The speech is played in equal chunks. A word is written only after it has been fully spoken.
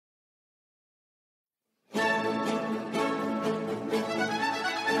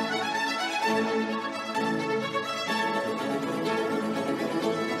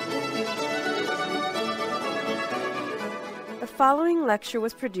following lecture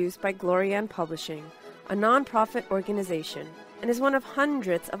was produced by Glorian Publishing, a non-profit organization, and is one of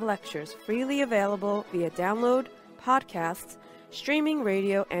hundreds of lectures freely available via download, podcasts, streaming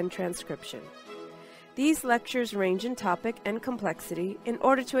radio, and transcription. These lectures range in topic and complexity in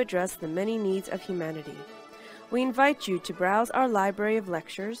order to address the many needs of humanity. We invite you to browse our library of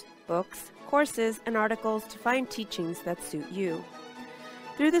lectures, books, courses, and articles to find teachings that suit you.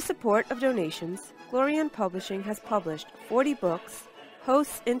 Through the support of donations, Glorian Publishing has published 40 books,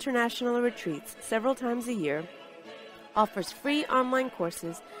 hosts international retreats several times a year, offers free online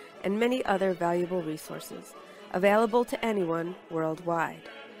courses, and many other valuable resources, available to anyone worldwide.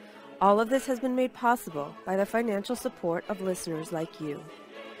 All of this has been made possible by the financial support of listeners like you.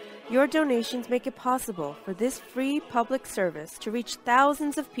 Your donations make it possible for this free public service to reach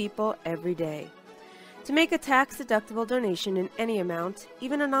thousands of people every day. To make a tax-deductible donation in any amount,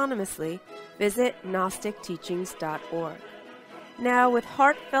 even anonymously, visit gnosticteachings.org. Now, with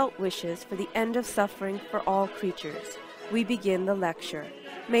heartfelt wishes for the end of suffering for all creatures, we begin the lecture.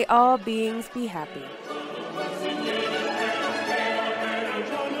 May all beings be happy.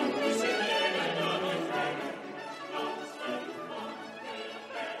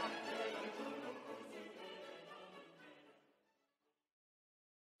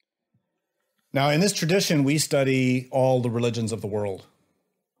 Now, in this tradition, we study all the religions of the world.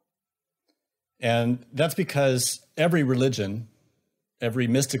 And that's because every religion, every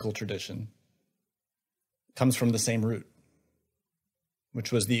mystical tradition, comes from the same root,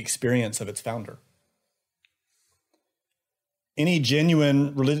 which was the experience of its founder. Any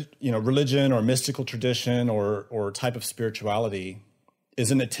genuine religion or mystical tradition or type of spirituality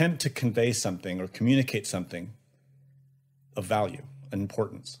is an attempt to convey something or communicate something of value and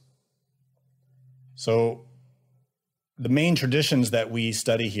importance. So the main traditions that we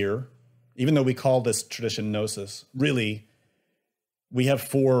study here, even though we call this tradition Gnosis, really, we have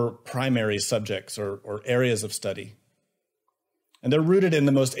 4 primary subjects or areas of study. And they're rooted in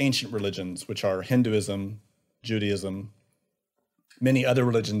the most ancient religions, which are Hinduism, Judaism, many other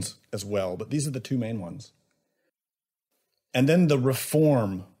religions as well, but these are the 2 main ones. And then the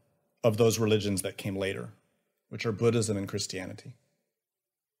reform of those religions that came later, which are Buddhism and Christianity.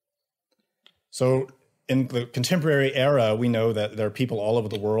 So in the contemporary era, we know that there are people all over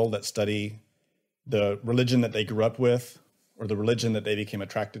the world that study the religion that they grew up with or the religion that they became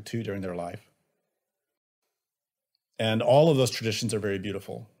attracted to during their life. And all of those traditions are very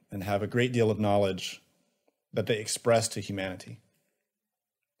beautiful and have a great deal of knowledge that they express to humanity.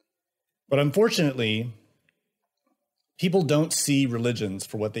 But unfortunately, people don't see religions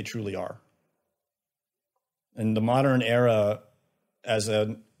for what they truly are. In the modern era, as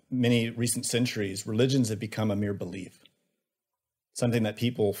many recent centuries, religions have become a mere belief, something that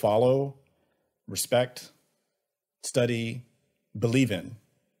people follow, respect, study, believe in,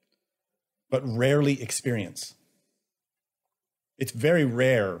 but rarely experience. It's very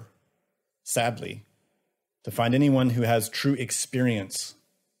rare, sadly, to find anyone who has true experience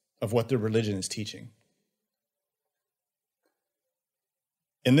of what their religion is teaching.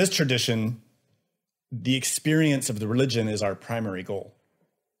 In this tradition, the experience of the religion is our primary goal.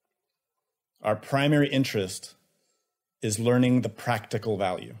 Our primary interest is learning the practical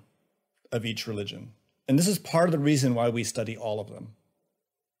value of each religion. And this is part of the reason why we study all of them.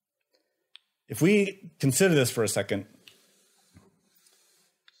 If we consider this for a second,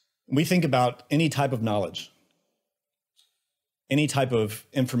 we think about any type of knowledge, any type of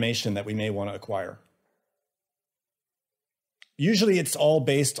information that we may want to acquire. Usually it's all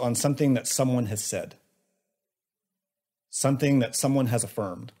based on something that someone has said, something that someone has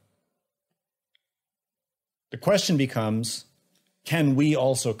affirmed. The question becomes, can we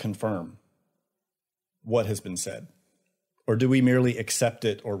also confirm what has been said? Or do we merely accept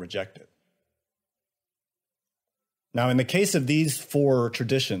it or reject it? Now, in the case of these 4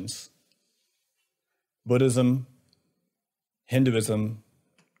 traditions, Buddhism, Hinduism,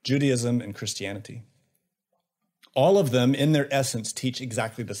 Judaism, and Christianity, all of them, in their essence, teach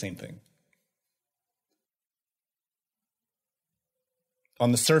exactly the same thing.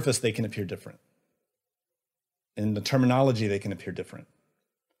 On the surface, they can appear different. In the terminology, they can appear different.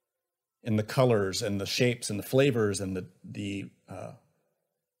 In the colors and the shapes and the flavors and the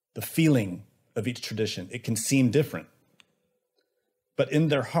feeling of each tradition, it can seem different. But in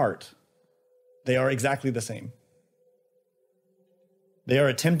their heart, they are exactly the same. They are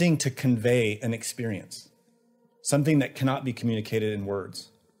attempting to convey an experience, something that cannot be communicated in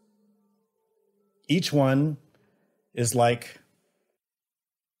words. Each one is like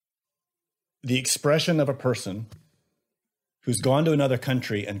the expression of a person who's gone to another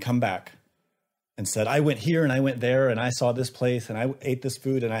country and come back and said, I went here and I went there and I saw this place and I ate this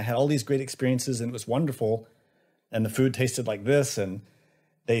food and I had all these great experiences and it was wonderful. And the food tasted like this and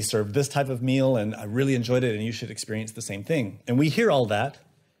they served this type of meal and I really enjoyed it and you should experience the same thing. And we hear all that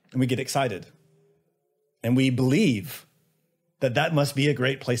and we get excited. And we believe that that must be a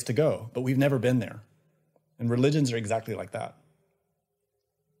great place to go, but we've never been there. And religions are exactly like that.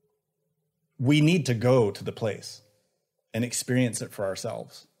 We need to go to the place and experience it for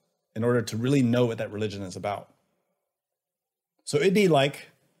ourselves in order to really know what that religion is about. So it'd be like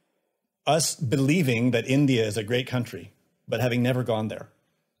us believing that India is a great country, but having never gone there.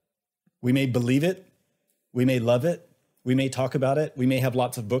 We may believe it, we may love it, we may talk about it, we may have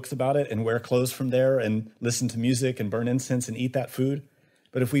lots of books about it and wear clothes from there and listen to music and burn incense and eat that food.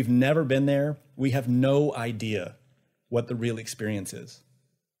 But if we've never been there, we have no idea what the real experience is.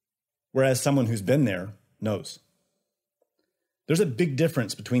 Whereas someone who's been there knows. There's a big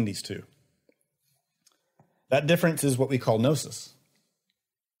difference between these two. That difference is what we call gnosis.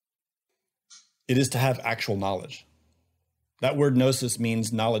 It is to have actual knowledge. That word gnosis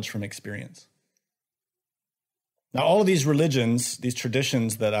means knowledge from experience. Now, all of these religions, these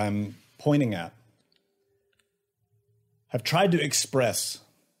traditions that I'm pointing at, have tried to express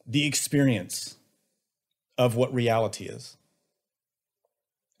the experience of what reality is.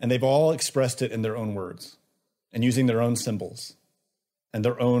 And they've all expressed it in their own words and using their own symbols and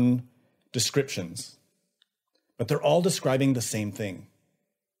their own descriptions. But they're all describing the same thing,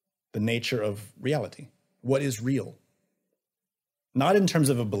 the nature of reality. What is real? Not in terms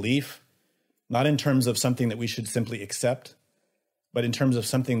of a belief, not in terms of something that we should simply accept, but in terms of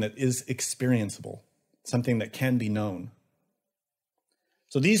something that is experienceable, something that can be known.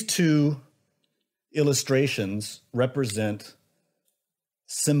 So these two illustrations represent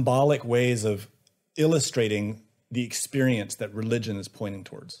symbolic ways of illustrating the experience that religion is pointing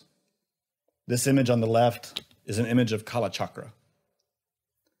towards. This image on the left is an image of Kala Chakra.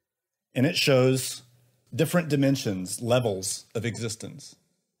 And it shows different dimensions, levels of existence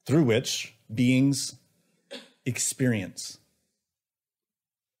through which beings experience.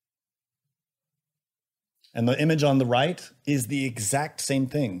 And the image on the right is the exact same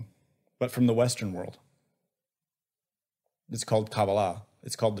thing, but from the Western world. It's called Kabbalah.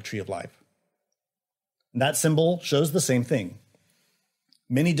 It's called the Tree of Life. And that symbol shows the same thing.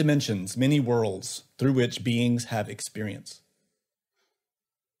 Many dimensions, many worlds through which beings have experience.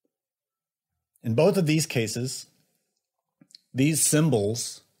 In both of these cases, these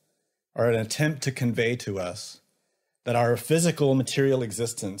symbols are an attempt to convey to us that our physical material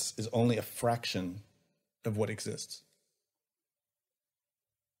existence is only a fraction of what exists.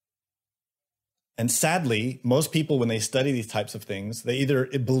 And sadly, most people, when they study these types of things, they either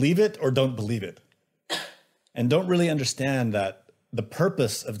believe it or don't believe it, and don't really understand that the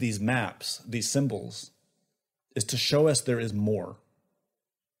purpose of these maps, these symbols, is to show us there is more.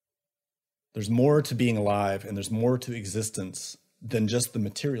 There's more to being alive, and there's more to existence than just the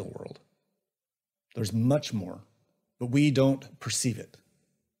material world. There's much more, but we don't perceive it.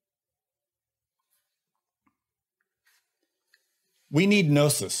 We need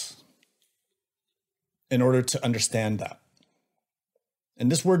gnosis in order to understand that.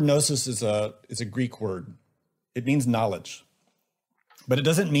 And this word gnosis is a Greek word. It means knowledge, but it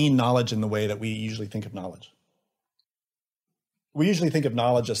doesn't mean knowledge in the way that we usually think of knowledge. We usually think of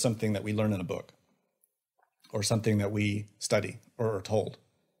knowledge as something that we learn in a book or something that we study or are told.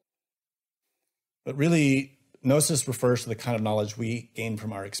 But really, gnosis refers to the kind of knowledge we gain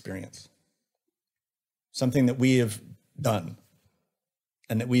from our experience, something that we have done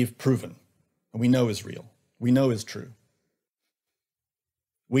and that we've proven and we know is real, we know is true.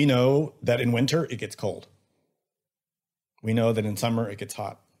 We know that in winter it gets cold. We know that in summer it gets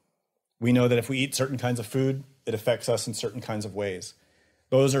hot. We know that if we eat certain kinds of food, it affects us in certain kinds of ways.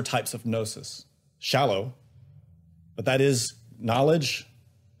 Those are types of gnosis. Shallow, but that is knowledge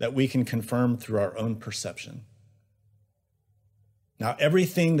that we can confirm through our own perception. Now,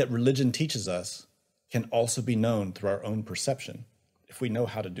 everything that religion teaches us can also be known through our own perception if we know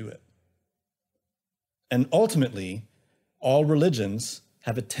how to do it. And ultimately, all religions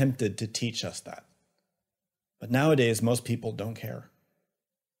have attempted to teach us that. But nowadays, most people don't care.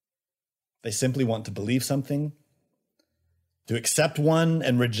 They simply want to believe something, to accept one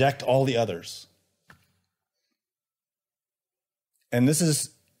and reject all the others. And this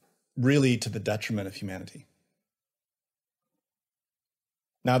is really to the detriment of humanity.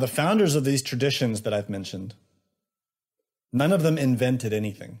 Now, the founders of these traditions that I've mentioned, none of them invented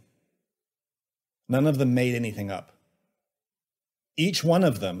anything. None of them made anything up. Each one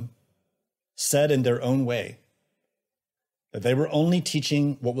of them said in their own way that they were only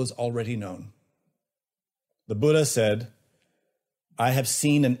teaching what was already known. The Buddha said, I have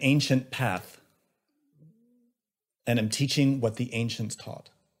seen an ancient path and am teaching what the ancients taught.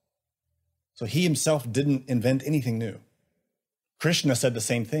 So he himself didn't invent anything new. Krishna said the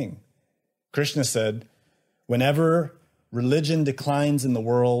same thing. Krishna said, whenever religion declines in the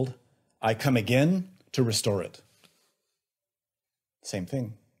world, I come again to restore it. Same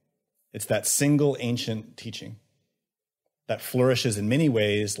thing. It's that single ancient teaching that flourishes in many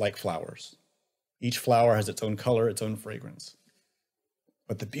ways like flowers. Each flower has its own color, its own fragrance.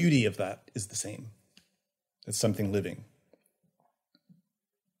 But the beauty of that is the same. It's something living.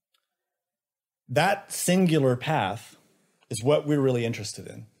 That singular path is what we're really interested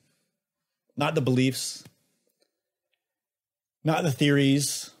in. Not the beliefs, not the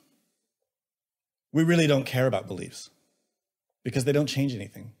theories. We really don't care about beliefs because they don't change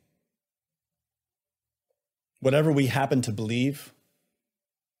anything. Whatever we happen to believe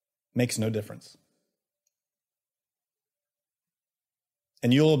makes no difference.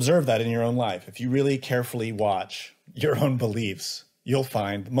 And you'll observe that in your own life. If you really carefully watch your own beliefs, you'll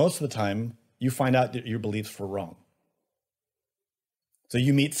find most of the time you find out that your beliefs were wrong. So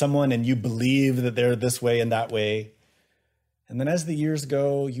you meet someone and you believe that they're this way and that way. And then as the years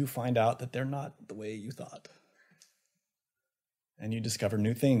go, you find out that they're not the way you thought. And you discover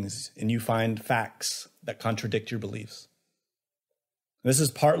new things and you find facts that contradict your beliefs. This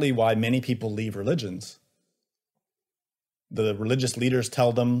is partly why many people leave religions. The religious leaders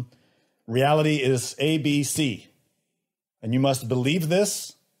tell them, reality is A, B, C, and you must believe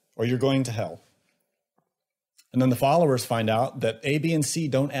this or you're going to hell. And then the followers find out that A, B, and C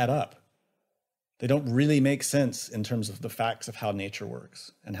don't add up. They don't really make sense in terms of the facts of how nature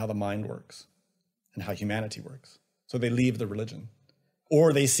works and how the mind works and how humanity works. So they leave the religion.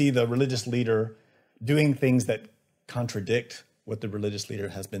 Or they see the religious leader doing things that contradict what the religious leader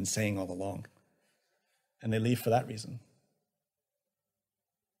has been saying all along. And they leave for that reason.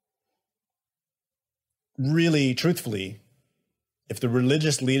 Really, truthfully, if the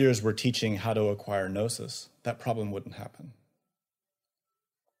religious leaders were teaching how to acquire gnosis, that problem wouldn't happen.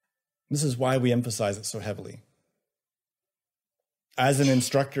 This is why we emphasize it so heavily. As an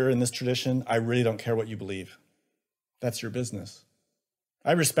instructor in this tradition, I really don't care what you believe. That's your business.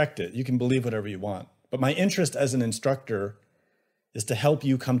 I respect it. You can believe whatever you want. But my interest as an instructor is to help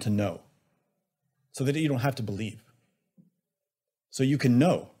you come to know so that you don't have to believe. So you can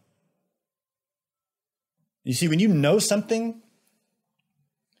know. You see, when you know something,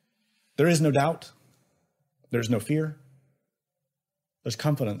 there is no doubt. There's no fear. There's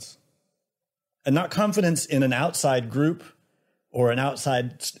confidence. And not confidence in an outside group or an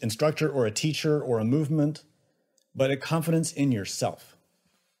outside instructor or a teacher or a movement, but a confidence in yourself.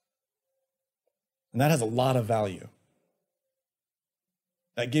 And that has a lot of value.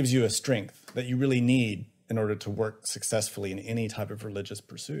 That gives you a strength that you really need in order to work successfully in any type of religious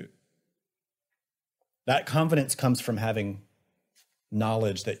pursuit. That confidence comes from having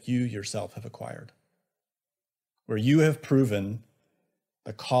knowledge that you yourself have acquired, where you have proven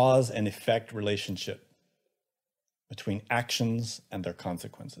the cause and effect relationship between actions and their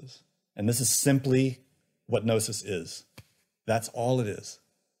consequences. And this is simply what gnosis is. That's all it is.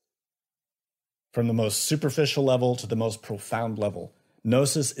 From the most superficial level to the most profound level,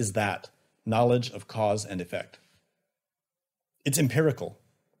 gnosis is that knowledge of cause and effect. It's empirical,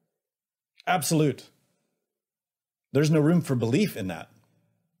 absolute. There's no room for belief in that.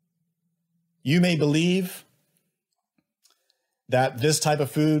 You may believe that this type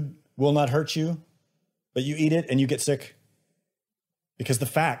of food will not hurt you, but you eat it and you get sick. Because the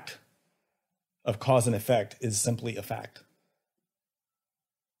fact of cause and effect is simply a fact.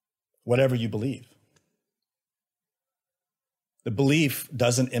 Whatever you believe. The belief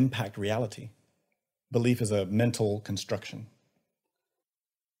doesn't impact reality. Belief is a mental construction.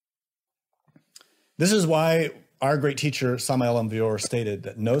 This is why our great teacher, Samael Aun stated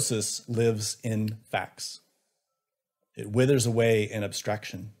that gnosis lives in facts. It withers away in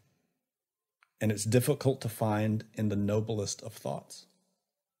abstraction, and it's difficult to find in the noblest of thoughts.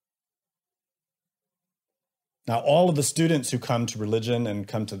 Now, all of the students who come to religion and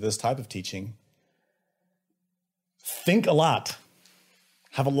come to this type of teaching think a lot,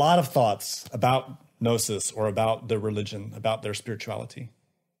 have a lot of thoughts about gnosis or about their religion, about their spirituality,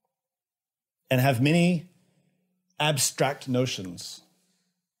 and have many abstract notions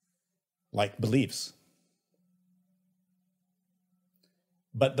like beliefs.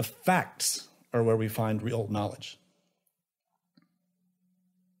 But the facts are where we find real knowledge.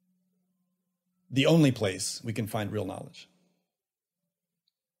 The only place we can find real knowledge.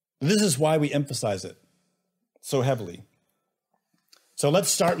 This is why we emphasize it so heavily. So let's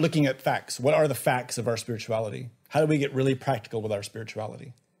start looking at facts. What are the facts of our spirituality? How do we get really practical with our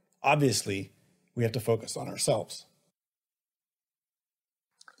spirituality? Obviously, we have to focus on ourselves.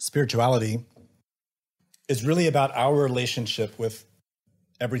 Spirituality is really about our relationship with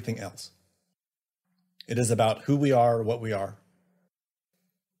everything else. It is about who we are, what we are,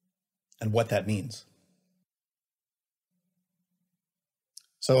 and what that means.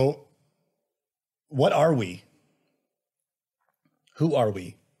 So, what are we? Who are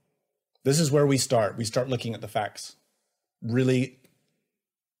we? This is where we start. We start looking at the facts, really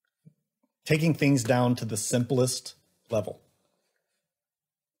taking things down to the simplest level.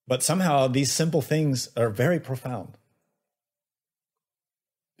 But somehow these simple things are very profound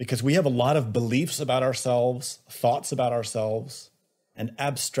because we have a lot of beliefs about ourselves, thoughts about ourselves, and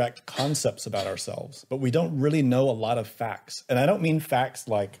abstract concepts about ourselves, but we don't really know a lot of facts. And I don't mean facts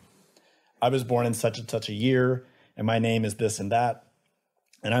like I was born in such and such a year, and my name is this and that,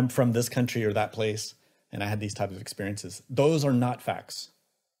 and I'm from this country or that place, and I had these types of experiences. Those are not facts.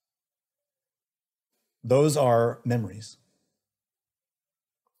 Those are memories.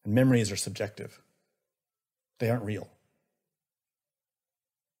 And memories are subjective. They aren't real.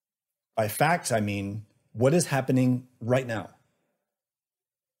 By facts, I mean, what is happening right now?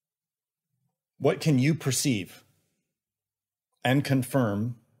 What can you perceive and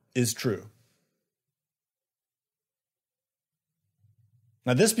confirm is true?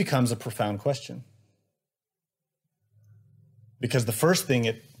 Now, this becomes a profound question. Because the first thing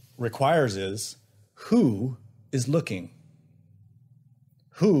it requires is, who is looking?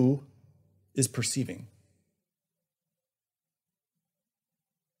 Who is perceiving?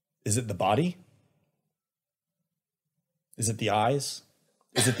 Is it the body? Is it the eyes?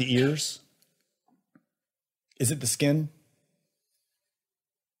 Is it the ears? Is it the skin?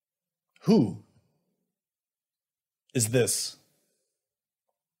 Who is this?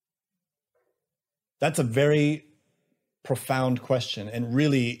 That's a very profound question, and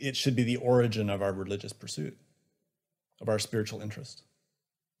really it should be the origin of our religious pursuit, of our spiritual interest.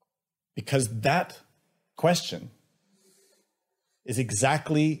 Because that question is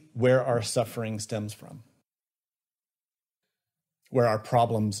exactly where our suffering stems from, where our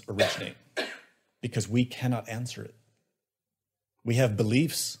problems originate, because we cannot answer it. We have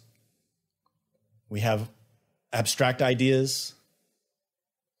beliefs, we have abstract ideas,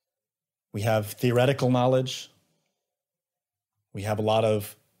 we have theoretical knowledge, we have a lot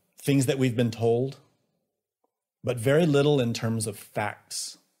of things that we've been told, but very little in terms of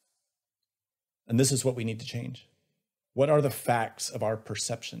facts. And this is what we need to change. What are the facts of our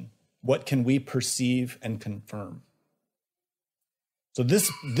perception? What can we perceive and confirm? So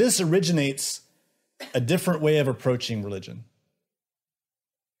this originates a different way of approaching religion.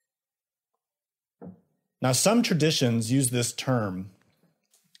 Now, some traditions use this term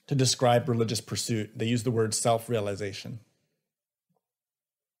to describe religious pursuit. They use the word self-realization.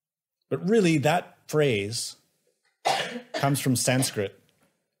 But really, that phrase comes from Sanskrit.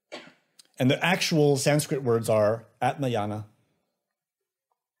 And the actual Sanskrit words are atmayana.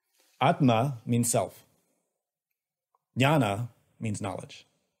 Atma means self. Jnana means knowledge.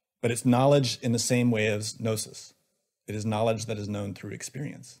 But it's knowledge in the same way as gnosis. It is knowledge that is known through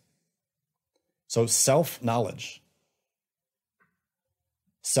experience. So self-knowledge,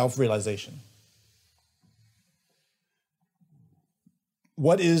 self-realization.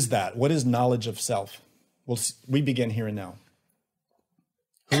 What is that? What is knowledge of self? Well, we begin here and now.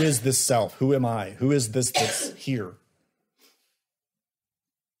 Who is this self? Who am I? Who is this that's here?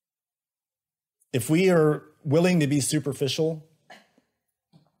 If we are willing to be superficial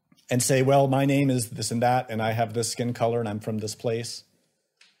and say, well, my name is this and that, and I have this skin color, and I'm from this place,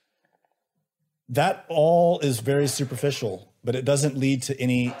 that all is very superficial, but it doesn't lead to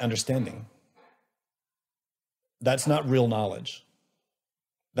any understanding. That's not real knowledge.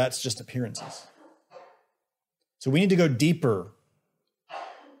 That's just appearances. So we need to go deeper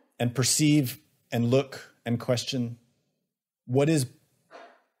and perceive and look and question what is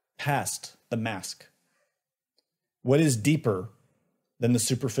past the mask. What is deeper than the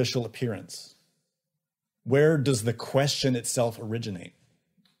superficial appearance? Where does the question itself originate?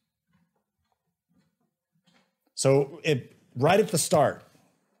 So right at the start,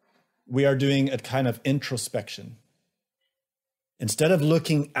 we are doing a kind of introspection. Instead of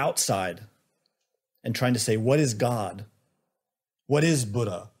looking outside and trying to say, what is God? What is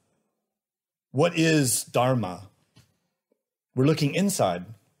Buddha? What is Dharma? We're looking inside.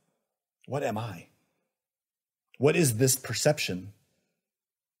 What am I? What is this perception?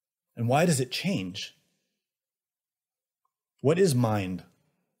 And why does it change? What is mind?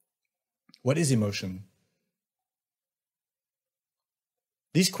 What is emotion?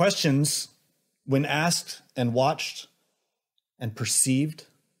 These questions, when asked and watched and perceived,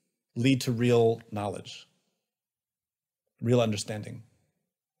 lead to real knowledge, real understanding.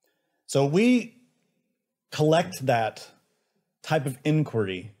 So we collect that type of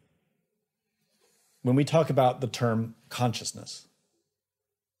inquiry when we talk about the term consciousness.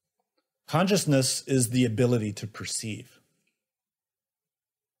 Consciousness is the ability to perceive.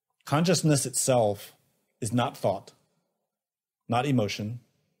 Consciousness itself is not thought, not emotion,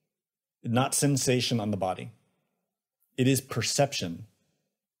 not sensation on the body. It is perception,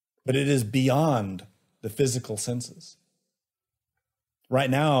 but it is beyond the physical senses. Right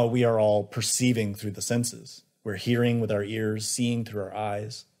now, we are all perceiving through the senses. We're hearing with our ears, seeing through our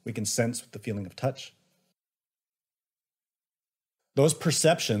eyes. We can sense with the feeling of touch. Those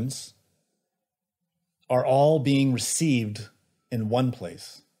perceptions are all being received in one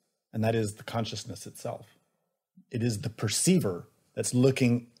place, and that is the consciousness itself. It is the perceiver that's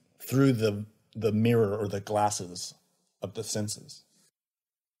looking through the mirror or the glasses of the senses.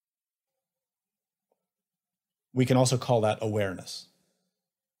 We can also call that awareness.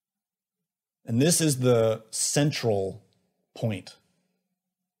 And this is the central point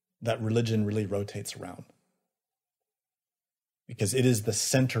that religion really rotates around, because it is the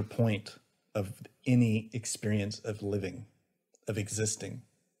center point of any experience of living, of existing.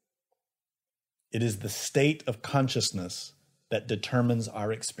 It is the state of consciousness that determines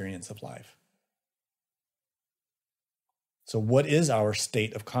our experience of life. So what is our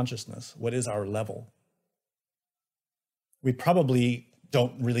state of consciousness? What is our level? We probably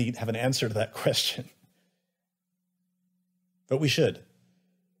don't really have an answer to that question, but we should.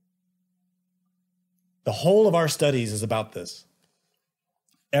 The whole of our studies is about this.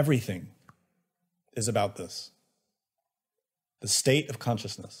 Everything is about this. The state of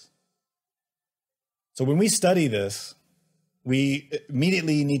consciousness. So when we study this, we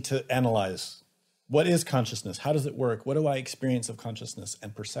immediately need to analyze, what is consciousness? How does it work? What do I experience of consciousness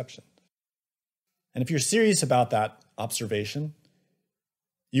and perception? And if you're serious about that observation,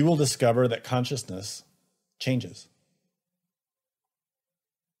 you will discover that consciousness changes.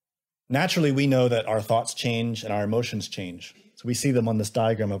 Naturally, we know that our thoughts change and our emotions change. So we see them on this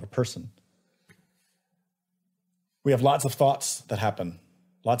diagram of a person. We have lots of thoughts that happen,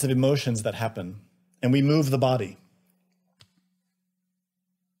 lots of emotions that happen, and we move the body.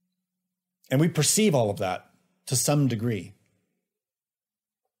 And we perceive all of that to some degree.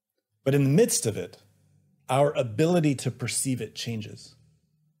 But in the midst of it, our ability to perceive it changes.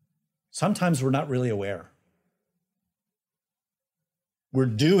 Sometimes we're not really aware. We're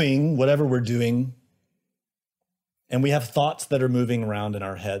doing whatever we're doing, and we have thoughts that are moving around in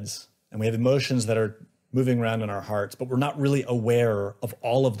our heads, and we have emotions that are moving around in our hearts, but we're not really aware of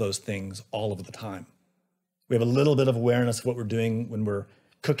all of those things all of the time. We have a little bit of awareness of what we're doing when we're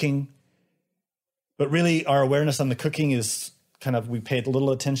cooking, but really our awareness on the cooking is kind of, we paid a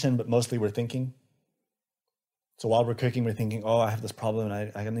little attention, but mostly we're thinking. So while we're cooking, we're thinking, oh, I have this problem,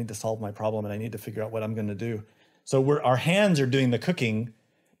 and I need to solve my problem, and I need to figure out what I'm going to do. So our hands are doing the cooking,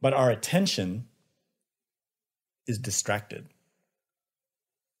 but our attention is distracted.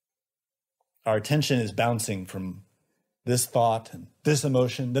 Our attention is bouncing from this thought and this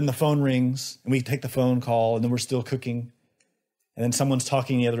emotion. Then the phone rings, and we take the phone call, and then we're still cooking. And then someone's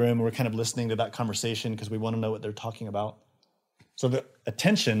talking in the other room, and we're kind of listening to that conversation because we want to know what they're talking about. So the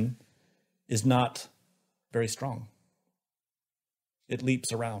attention is not very strong. It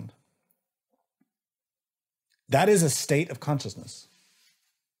leaps around. That is a state of consciousness.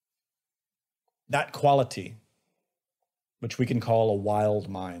 That quality, which we can call a wild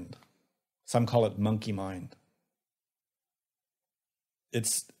mind. Some call it monkey mind.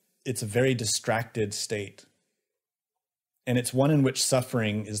 It's a very distracted state. And it's one in which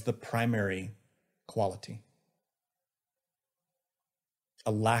suffering is the primary quality.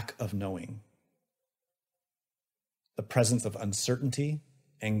 A lack of knowing. The presence of uncertainty,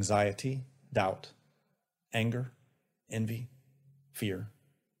 anxiety, doubt, anger, envy, fear.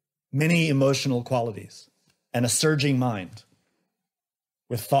 Many emotional qualities, and a surging mind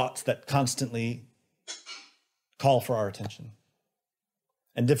with thoughts that constantly call for our attention,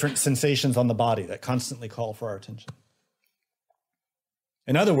 and different sensations on the body that constantly call for our attention.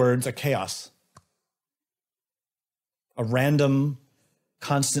 In other words, a chaos, a random,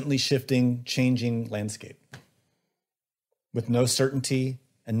 constantly shifting, changing landscape with no certainty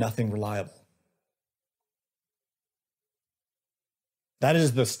and nothing reliable. That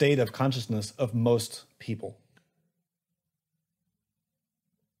is the state of consciousness of most people.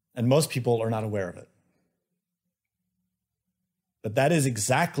 And most people are not aware of it. But that is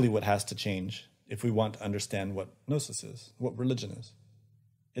exactly what has to change if we want to understand what gnosis is, what religion is.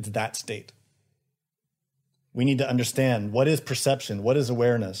 It's that state. We need to understand, what is perception? What is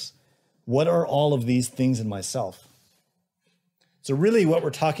awareness? What are all of these things in myself? So really what we're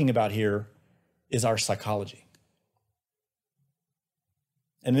talking about here is our psychology.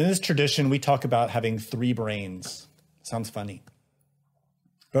 And in this tradition, we talk about having 3 brains. Sounds funny.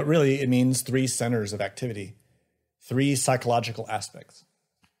 But really, it means 3 centers of activity, 3 psychological aspects.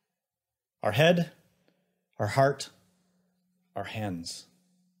 Our head, our heart, our hands,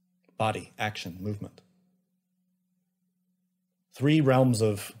 body, action, movement. 3 realms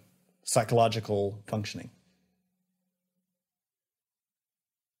of psychological functioning.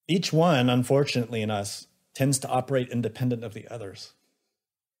 Each one, unfortunately, in us, tends to operate independent of the others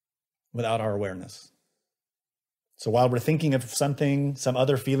without our awareness. So while we're thinking of something, some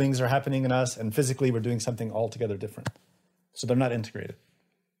other feelings are happening in us, and physically we're doing something altogether different. So they're not integrated.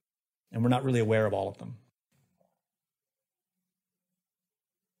 And we're not really aware of all of them.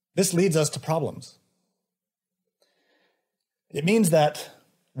 This leads us to problems. It means that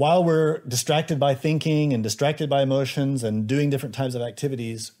while we're distracted by thinking and distracted by emotions and doing different types of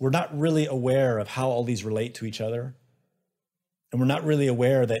activities, we're not really aware of how all these relate to each other. And we're not really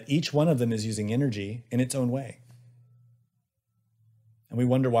aware that each one of them is using energy in its own way. And we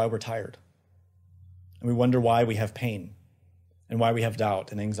wonder why we're tired. And we wonder why we have pain and why we have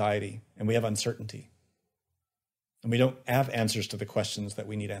doubt and anxiety and we have uncertainty. And we don't have answers to the questions that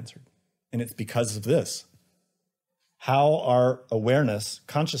we need answered. And it's because of this. How our awareness,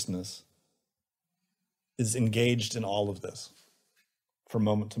 consciousness, is engaged in all of this from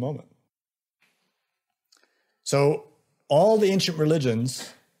moment to moment. So all the ancient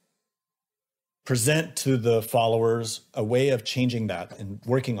religions present to the followers a way of changing that and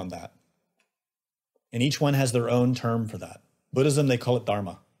working on that. And each one has their own term for that. Buddhism, they call it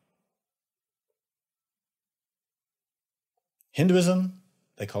Dharma. Hinduism,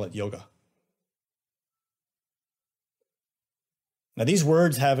 they call it yoga. Now, these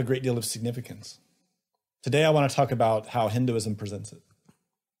words have a great deal of significance. Today, I want to talk about how Hinduism presents it,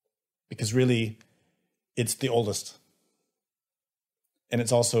 because really, it's the oldest. And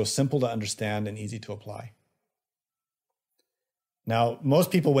it's also simple to understand and easy to apply. Now,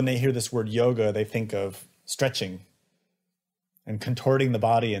 most people, when they hear this word yoga, they think of stretching and contorting the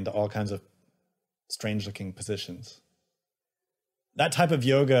body into all kinds of strange-looking positions. That type of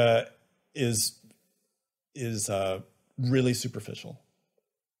yoga is really superficial.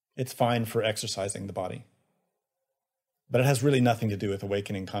 It's fine for exercising the body, but it has really nothing to do with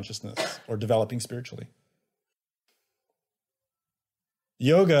awakening consciousness or developing spiritually.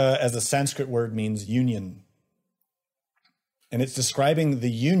 Yoga, as a Sanskrit word, means union, and it's describing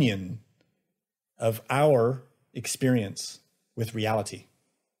the union of our experience with reality.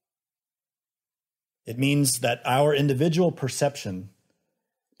 It means that our individual perception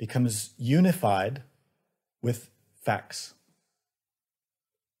becomes unified with facts,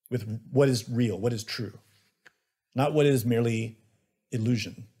 with what is real, what is true, not what is merely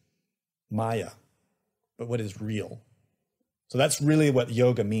illusion, maya, but what is real. So that's really what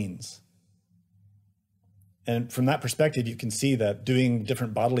yoga means. And from that perspective, you can see that doing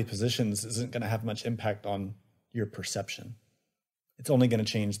different bodily positions isn't going to have much impact on your perception. It's only going to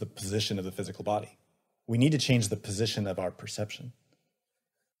change the position of the physical body. We need to change the position of our perception.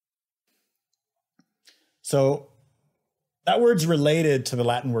 So that word's related to the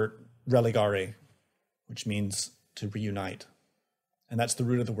Latin word religare, which means to reunite. And that's the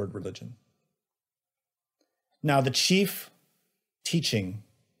root of the word religion. Now, the chief teaching,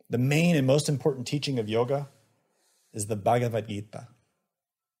 the main and most important teaching of yoga is the Bhagavad-gita.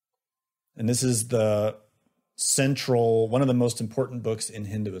 And this is the central, one of the most important books in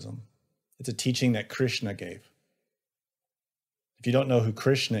Hinduism. It's a teaching that Krishna gave. If you don't know who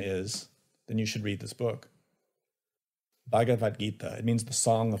Krishna is, then you should read this book. Bhagavad-gita, it means the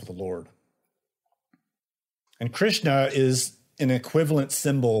song of the Lord. And Krishna is an equivalent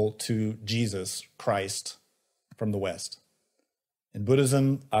symbol to Jesus, Christ, from the West. In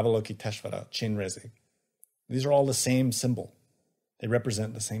Buddhism, Avalokiteshvara, Chenrezig. These are all the same symbol. They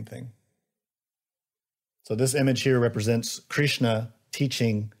represent the same thing. So this image here represents Krishna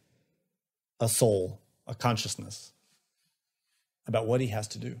teaching a soul, a consciousness, about what he has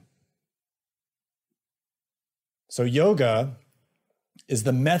to do. So yoga is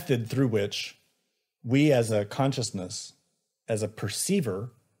the method through which we as a consciousness, as a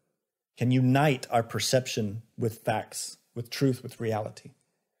perceiver, can unite our perception with facts, with truth, with reality.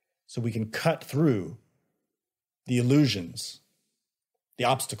 So we can cut through the illusions, the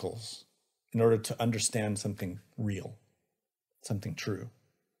obstacles, in order to understand something real, something true.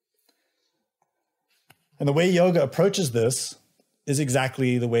 And the way yoga approaches this is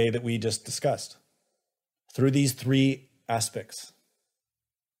exactly the way that we just discussed, through these three aspects.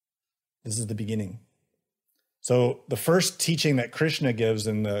 This is the beginning. So the first teaching that Krishna gives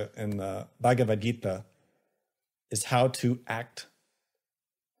in the Bhagavad-gita is how to act,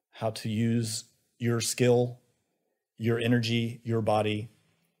 how to use your skill, your energy, your body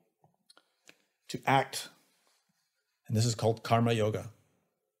to act. And this is called karma yoga.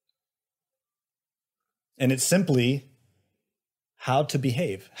 And it's simply how to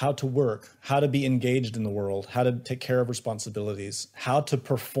behave, how to work, how to be engaged in the world, how to take care of responsibilities, how to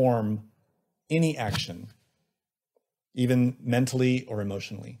perform any action, even mentally or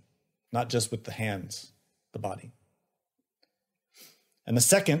emotionally, not just with the hands, the body. And the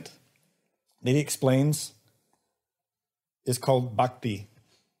second that he explains is called bhakti.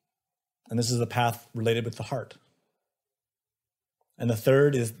 And this is the path related with the heart. And the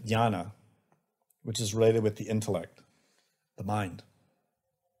third is jnana, which is related with the intellect, the mind.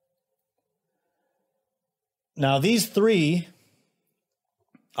 Now, these three,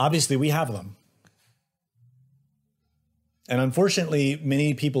 obviously we have them. And unfortunately,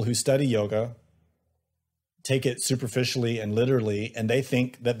 many people who study yoga take it superficially and literally, and they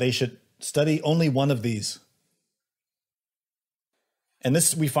think that they should study only one of these. And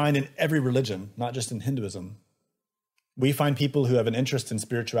this we find in every religion, not just in Hinduism. We find people who have an interest in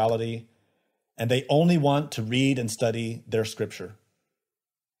spirituality, and they only want to read and study their scripture.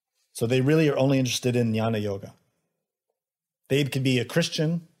 So they really are only interested in jnana yoga. They could be a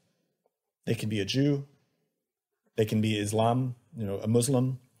Christian, they could be a Jew, they can be Islam, a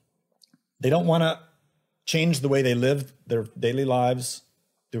Muslim. They don't want to change the way they live their daily lives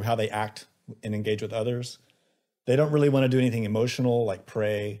through how they act and engage with others. They don't really want to do anything emotional like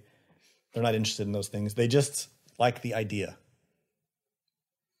pray. They're not interested in those things. They just like the idea.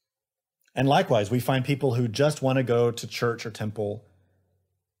 And likewise, we find people who just want to go to church or temple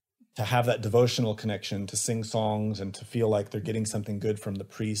to have that devotional connection, to sing songs and to feel like they're getting something good from the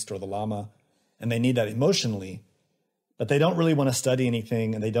priest or the lama. And they need that emotionally, but they don't really want to study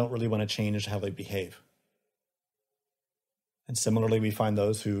anything and they don't really want to change how they behave. And similarly, we find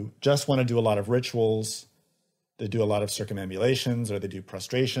those who just want to do a lot of rituals. They do a lot of circumambulations, or they do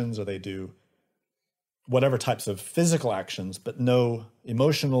prostrations, or they do whatever types of physical actions, but no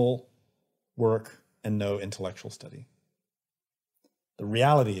emotional work and no intellectual study. The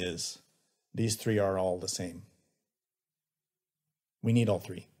reality is these three are all the same. We need all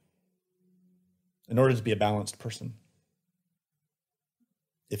three in order to be a balanced person.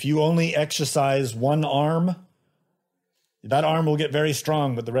 If you only exercise one arm, that arm will get very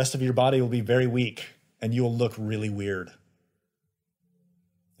strong, but the rest of your body will be very weak and you will look really weird.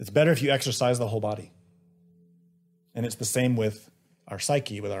 It's better if you exercise the whole body. And it's the same with our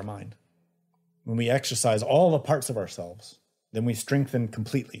psyche, with our mind. When we exercise all the parts of ourselves, then we strengthen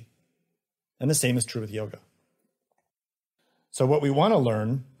completely. And the same is true with yoga. So what we want to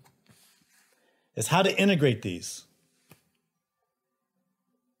learn is how to integrate these,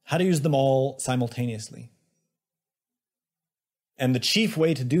 how to use them all simultaneously. And the chief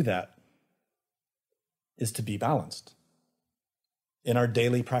way to do that is to be balanced in our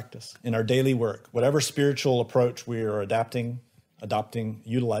daily practice, in our daily work, whatever spiritual approach we are adopting,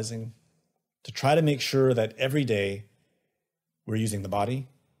 utilizing, to try to make sure that every day we're using the body,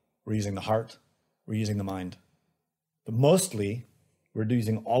 we're using the heart, we're using the mind. But mostly, we're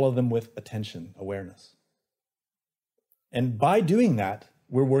using all of them with attention, awareness. And by doing that,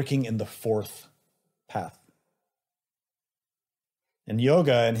 we're working in the fourth path. In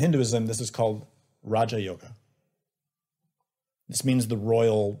yoga and Hinduism, this is called Raja Yoga. This means the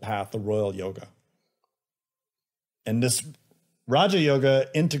royal path, the royal yoga. And this Raja Yoga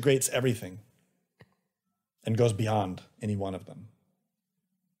integrates everything and goes beyond any one of them.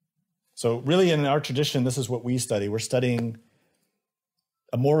 So really in our tradition, this is what we study. We're studying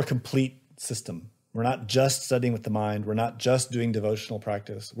a more complete system. We're not just studying with the mind. We're not just doing devotional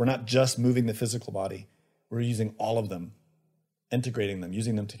practice. We're not just moving the physical body. We're using all of them, integrating them,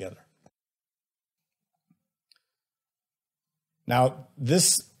 using them together. Now,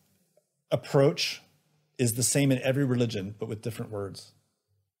 this approach is the same in every religion, but with different words.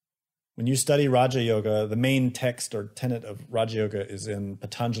 When you study Raja Yoga, the main text or tenet of Raja Yoga is in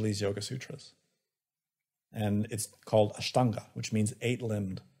Patanjali's Yoga Sutras. And it's called Ashtanga, which means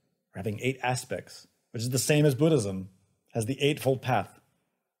eight-limbed, or having 8 aspects, which is the same as Buddhism, has the Eightfold Path.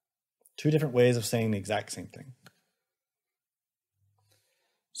 2 different ways of saying the exact same thing.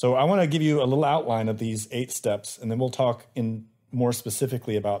 So I want to give you a little outline of these 8 steps, and then we'll talk in more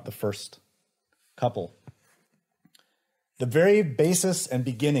specifically about the first couple. The very basis and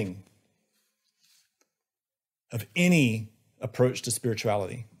beginning of any approach to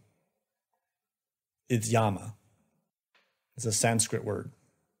spirituality. It's yama. It's a Sanskrit word.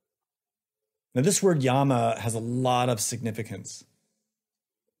 Now, this word yama has a lot of significance.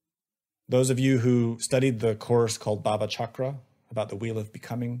 Those of you who studied the course called Baba Chakra, about the Wheel of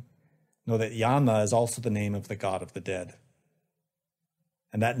Becoming, know that yama is also the name of the god of the dead.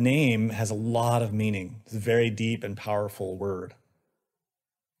 And that name has a lot of meaning. It's a very deep and powerful word.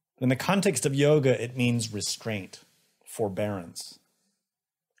 In the context of yoga, it means restraint, forbearance,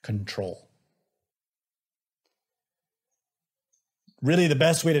 control. Really, the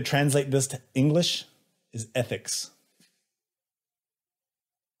best way to translate this to English is ethics.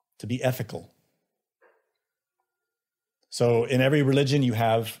 To be ethical. So in every religion you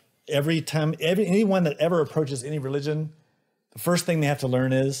have, anyone that ever approaches any religion, the first thing they have to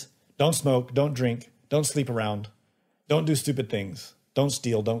learn is don't smoke, don't drink, don't sleep around, don't do stupid things, don't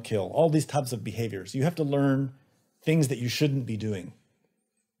steal, don't kill, all these types of behaviors. You have to learn things that you shouldn't be doing.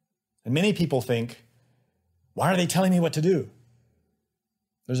 And many people think, why are they telling me what to do?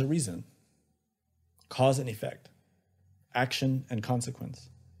 There's a reason. Cause and effect. Action and consequence.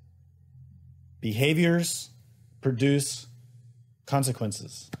 Behaviors produce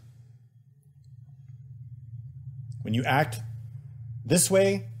consequences. When you act this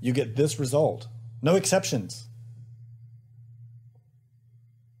way, you get this result. No exceptions.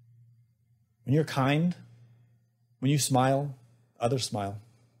 When you're kind, when you smile, others smile.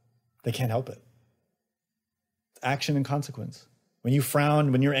 They can't help it. It's action and consequence. When you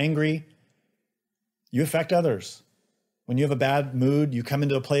frown, when you're angry, you affect others. When you have a bad mood, you come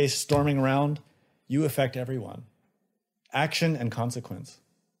into a place storming around, you affect everyone. Action and consequence.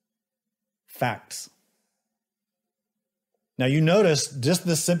 Facts. Now you notice just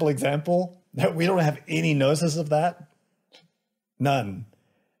this simple example that we don't have any gnosis of that. None.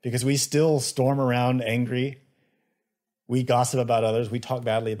 Because we still storm around angry. We gossip about others. We talk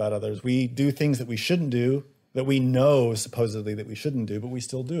badly about others. We do things that we shouldn't do, that we know supposedly that we shouldn't do, but we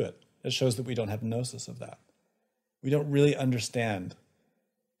still do it. It shows that we don't have gnosis of that. We don't really understand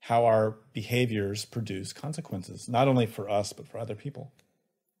how our behaviors produce consequences, not only for us, but for other people.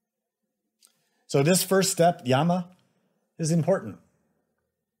 So this first step, yama, is important.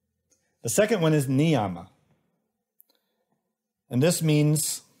 The second one is niyama. And this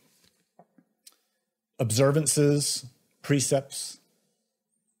means observances, precepts.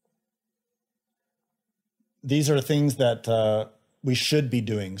 These are things that we should be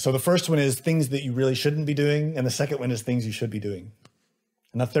doing. So the first one is things that you really shouldn't be doing, and the second one is things you should be doing.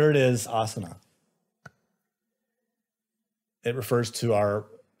 And the third is asana. It refers to our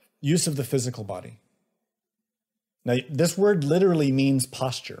use of the physical body. Now, this word literally means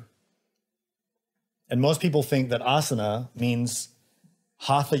posture. And most people think that asana means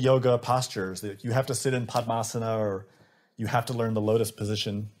hatha yoga postures, that you have to sit in padmasana or you have to learn the lotus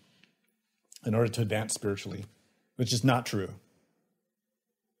position in order to advance spiritually, which is not true.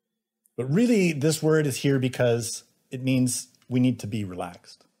 But really, this word is here because it means we need to be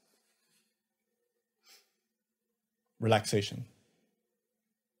relaxed. Relaxation.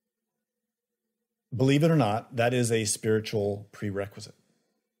 Believe it or not, that is a spiritual prerequisite.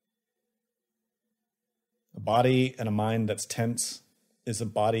 A body and a mind that's tense is a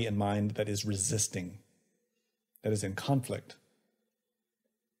body and mind that is resisting, that is in conflict,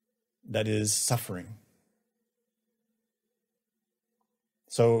 that is suffering.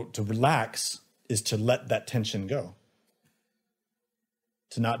 So to relax is to let that tension go,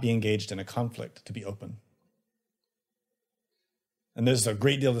 to not be engaged in a conflict, to be open. And there's a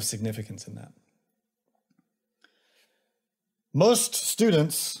great deal of significance in that. Most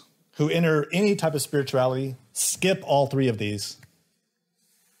students who enter any type of spirituality skip all three of these.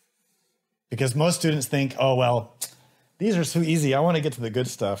 Because most students think, oh, well, these are so easy. I want to get to the good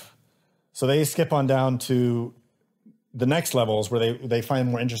stuff. So they skip on down to the next levels where they find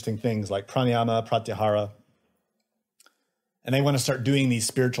more interesting things like pranayama, pratyahara. And they want to start doing these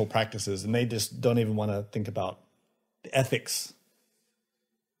spiritual practices, and they just don't even want to think about the ethics.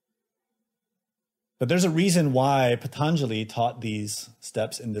 But there's a reason why Patanjali taught these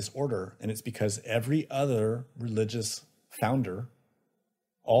steps in this order, and it's because every other religious founder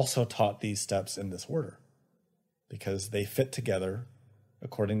also taught these steps in this order, because they fit together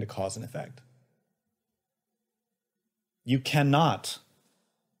according to cause and effect. You cannot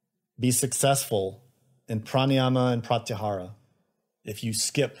be successful in pranayama and pratyahara if you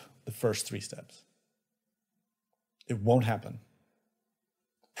skip the first three steps. It won't happen.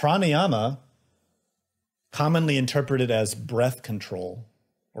 Pranayama, commonly interpreted as breath control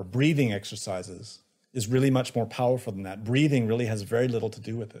or breathing exercises, is really much more powerful than that. Breathing really has very little to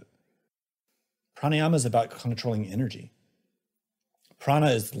do with it. Pranayama is about controlling energy.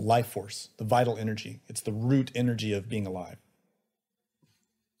 Prana is life force, the vital energy. It's the root energy of being alive.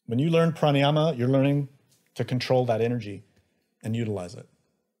 When you learn pranayama, you're learning to control that energy and utilize it.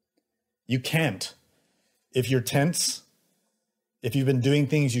 You can't. If you're tense, if you've been doing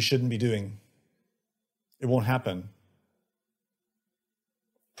things you shouldn't be doing, it won't happen.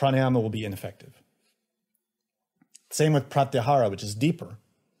 Pranayama will be ineffective. Same with pratyahara, which is deeper.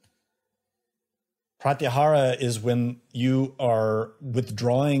 Pratyahara is when you are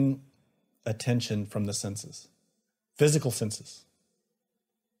withdrawing attention from the senses, physical senses.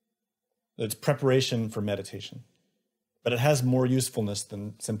 It's preparation for meditation, but it has more usefulness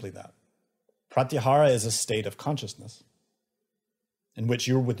than simply that. Pratyahara is a state of consciousness in which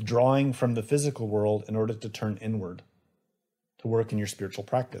you're withdrawing from the physical world in order to turn inward, to work in your spiritual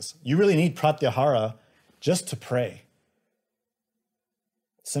practice. You really need pratyahara just to pray.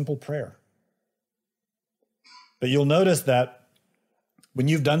 Simple prayer. But you'll notice that when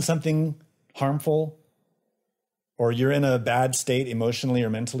you've done something harmful or you're in a bad state emotionally or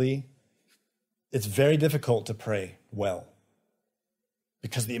mentally, it's very difficult to pray well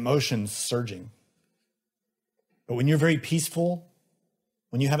because the emotion's surging. But when you're very peaceful,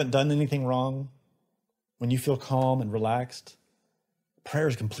 when you haven't done anything wrong, when you feel calm and relaxed, prayer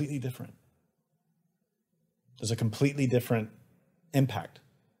is completely different. There's a completely different impact.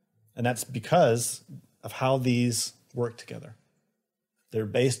 And that's because of how these work together. They're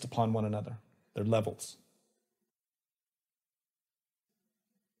based upon one another. They're levels.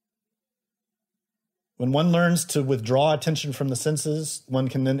 When one learns to withdraw attention from the senses, one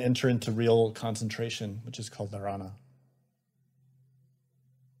can then enter into real concentration, which is called dharana.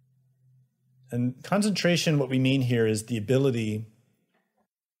 And concentration, what we mean here is the ability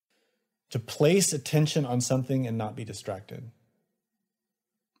to place attention on something and not be distracted.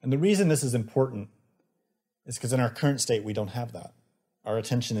 And the reason this is important is because in our current state, we don't have that. Our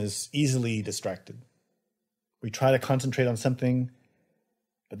attention is easily distracted. We try to concentrate on something,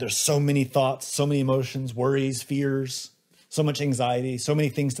 but there's so many thoughts, so many emotions, worries, fears, so much anxiety, so many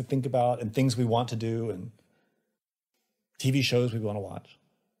things to think about and things we want to do and TV shows we want to watch,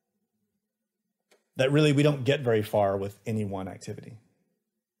 that really we don't get very far with any one activity.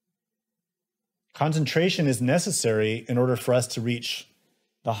 Concentration is necessary in order for us to reach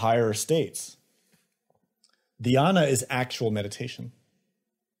the higher states. Dhyana is actual meditation.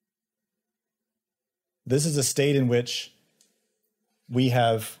 This is a state in which we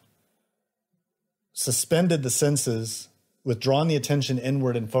have suspended the senses, withdrawn the attention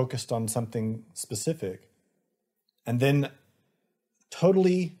inward and focused on something specific, and then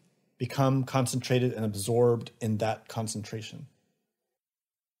totally become concentrated and absorbed in that concentration.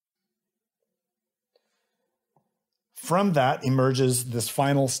 From that emerges this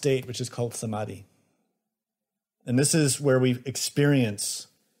final state, which is called samadhi. And this is where we experience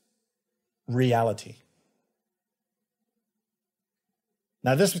reality.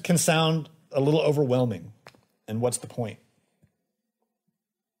 Now, this can sound a little overwhelming. And what's the point?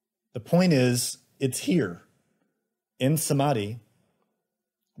 The point is, it's here in samadhi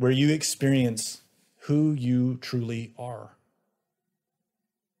where you experience who you truly are,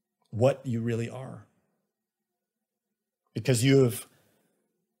 what you really are. Because you have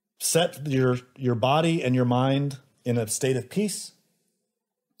set your body and your mind in a state of peace,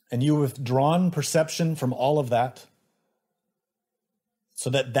 and you have withdrawn perception from all of that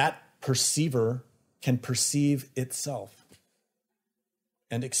so that that perceiver can perceive itself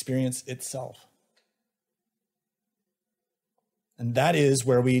and experience itself. And that is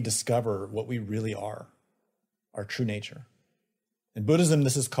where we discover what we really are, our true nature. In Buddhism,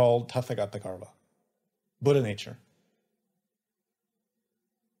 this is called Tathagata Karma, Buddha nature.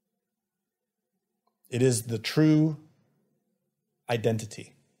 It is the true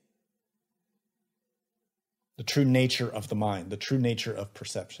identity, the true nature of the mind, the true nature of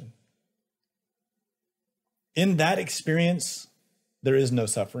perception. In that experience, there is no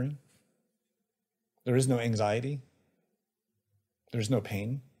suffering. There is no anxiety. There's no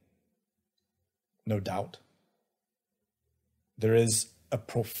pain, no doubt. There is a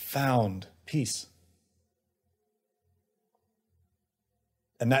profound peace.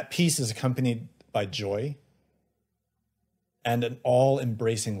 And that peace is accompanied by joy and an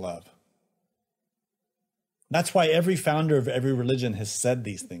all-embracing love. That's why every founder of every religion has said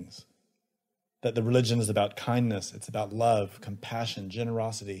these things, that the religion is about kindness, it's about love, compassion,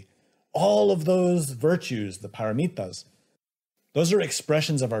 generosity. All of those virtues, the paramitas, those are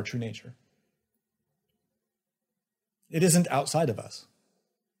expressions of our true nature. It isn't outside of us.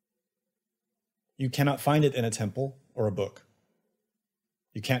 You cannot find it in a temple or a book.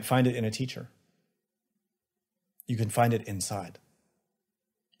 You can't find it in a teacher. You can find it inside.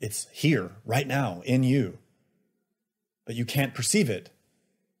 It's here, right now, in you. But you can't perceive it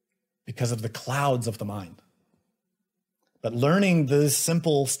because of the clouds of the mind. But learning these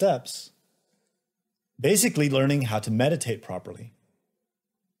simple steps, basically learning how to meditate properly.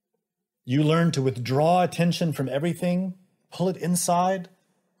 You learn to withdraw attention from everything, pull it inside,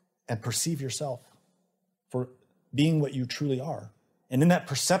 and perceive yourself for being what you truly are. And in that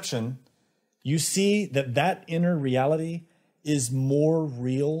perception, you see that that inner reality is more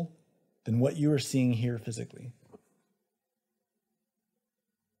real than what you are seeing here physically.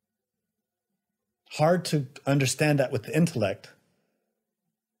 Hard to understand that with the intellect,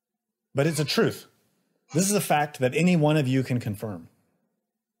 but it's a truth. This is a fact that any one of you can confirm.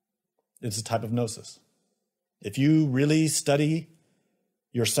 It's a type of gnosis. If you really study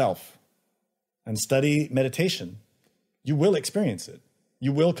yourself and study meditation, you will experience it.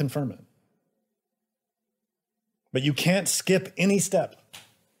 You will confirm it. But you can't skip any step.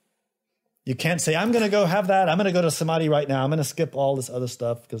 You can't say, I'm going to go have that. I'm going to go to samadhi right now. I'm going to skip all this other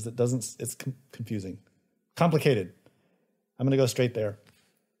stuff because it's confusing, complicated. I'm going to go straight there.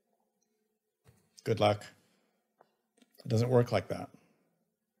 Good luck. It doesn't work like that.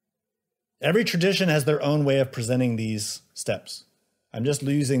 Every tradition has their own way of presenting these steps. I'm just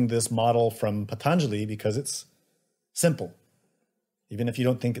using this model from Patanjali because it's simple. Even if you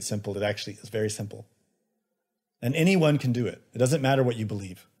don't think it's simple, it actually is very simple. And anyone can do it. It doesn't matter what you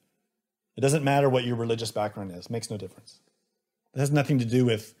believe. It doesn't matter what your religious background is. It makes no difference. It has nothing to do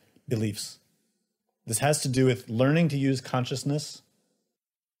with beliefs. This has to do with learning to use consciousness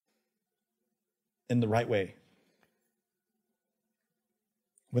in the right way,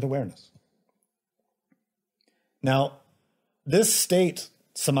 with awareness. Now, this state,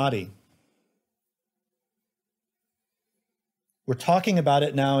 samadhi, we're talking about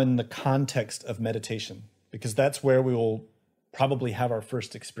it now in the context of meditation, because that's where we will probably have our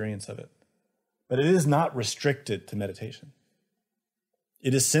first experience of it. But it is not restricted to meditation.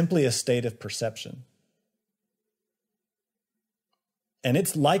 It is simply a state of perception. And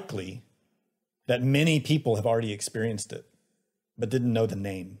it's likely that many people have already experienced it, but didn't know the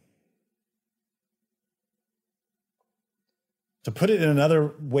name. To put it in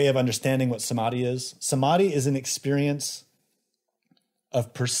another way of understanding what samadhi is an experience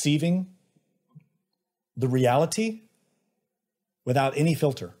of perceiving the reality without any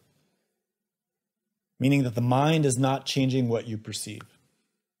filter, meaning that the mind is not changing what you perceive.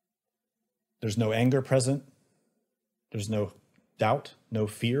 There's no anger present. There's no doubt, no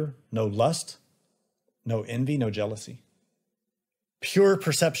fear, no lust, no envy, no jealousy. Pure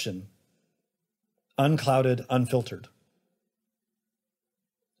perception, unclouded, unfiltered.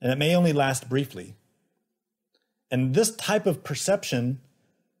 And it may only last briefly. And this type of perception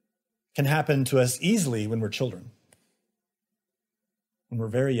can happen to us easily when we're children, when we're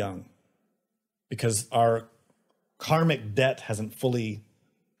very young, because our karmic debt hasn't fully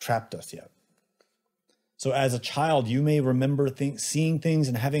trapped us yet. So as a child, you may remember seeing things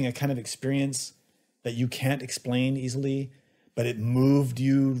and having a kind of experience that you can't explain easily, but it moved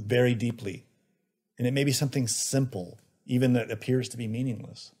you very deeply. And it may be something simple, even that appears to be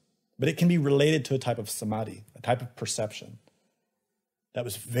meaningless. But it can be related to a type of samadhi, a type of perception that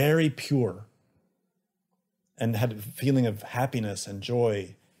was very pure and had a feeling of happiness and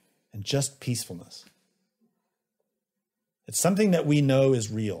joy and just peacefulness. It's something that we know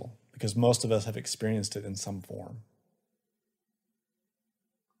is real because most of us have experienced it in some form.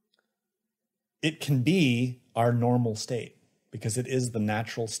 It can be our normal state because it is the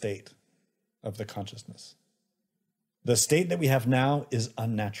natural state of the consciousness. The state that we have now is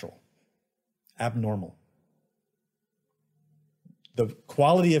unnatural, abnormal. The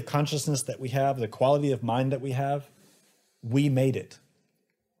quality of consciousness that we have, the quality of mind that we have, we made it.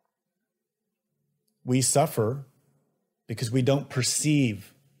 We suffer because we don't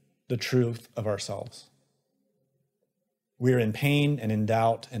perceive the truth of ourselves. We're in pain and in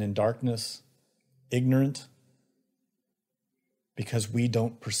doubt and in darkness, ignorant, because we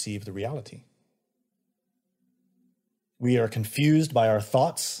don't perceive the reality. We are confused by our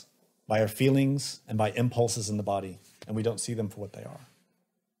thoughts, by our feelings, and by impulses in the body, and we don't see them for what they are.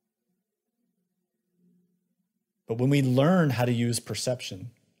 But when we learn how to use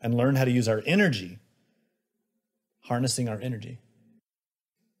perception and learn how to use our energy, harnessing our energy,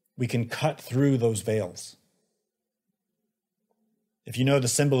 we can cut through those veils. If you know the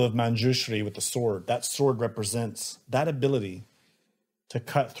symbol of Manjushri with the sword, that sword represents that ability to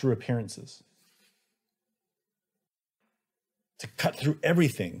cut through appearances, to cut through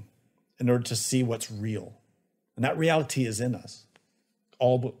everything in order to see what's real. And that reality is in us,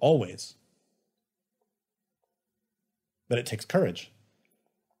 always. But it takes courage.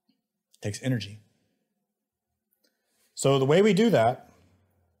 It takes energy. So the way we do that,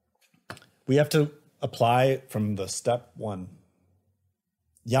 we have to apply from the step one.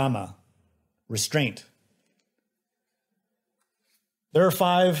 Yama, restraint. There are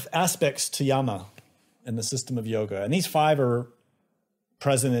 5 aspects to yama in the system of yoga, and these 5 are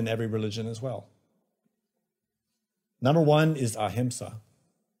present in every religion as well. Number 1 is ahimsa.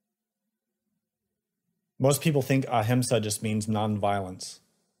 Most people think ahimsa just means nonviolence.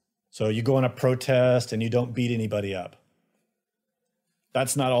 So you go on a protest and you don't beat anybody up.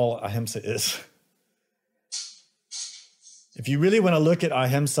 That's not all ahimsa is. If you really want to look at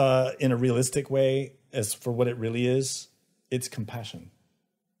ahimsa in a realistic way, as for what it really is, it's compassion.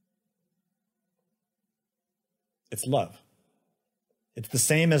 It's love. It's the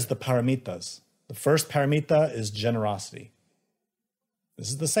same as the paramitas. The first paramita is generosity. This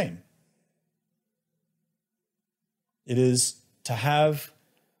is the same. It is to have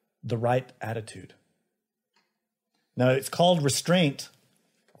the right attitude. Now, it's called restraint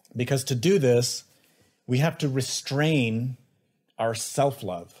because to do this, we have to restrain our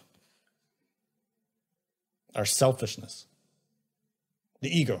self-love, our selfishness, the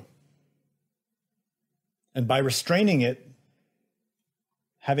ego. And by restraining it,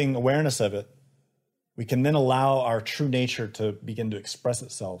 having awareness of it, we can then allow our true nature to begin to express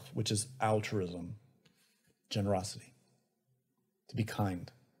itself, which is altruism, generosity, to be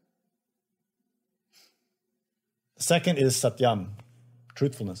kind. The second is satyam,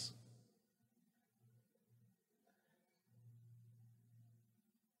 truthfulness.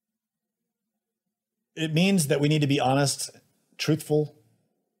 It means that we need to be honest, truthful,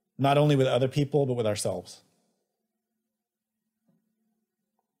 not only with other people, but with ourselves.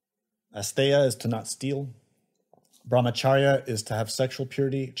 Asteya is to not steal. Brahmacharya is to have sexual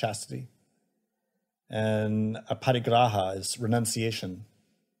purity, chastity. And aparigraha is renunciation,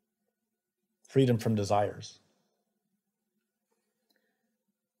 freedom from desires.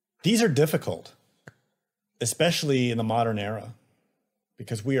 These are difficult, especially in the modern era,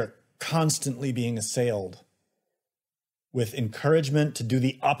 because we are constantly being assailed with encouragement to do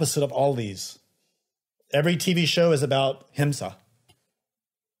the opposite of all these. Every TV show is about himsa,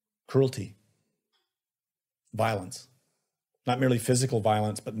 cruelty, violence, not merely physical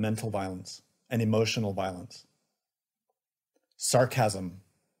violence, but mental violence and emotional violence. Sarcasm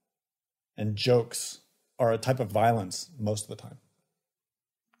and jokes are a type of violence most of the time,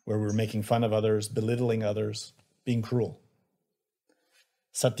 where we're making fun of others, belittling others, being cruel.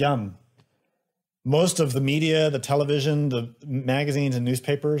 Satyam, most of the media, the television, the magazines and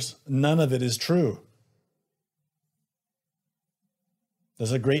newspapers, none of it is true.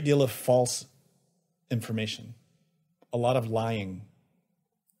 There's a great deal of false information, a lot of lying.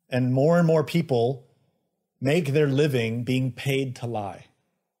 And more people make their living being paid to lie.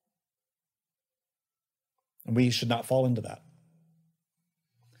 And we should not fall into that.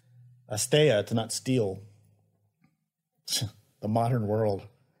 Asteya, to not steal. The modern world.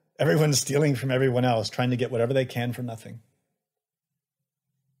 Everyone's stealing from everyone else, trying to get whatever they can for nothing.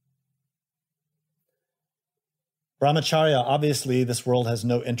 Brahmacharya, obviously, this world has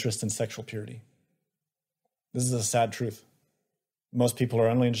no interest in sexual purity. This is a sad truth. Most people are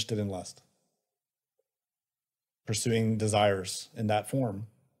only interested in lust, pursuing desires in that form,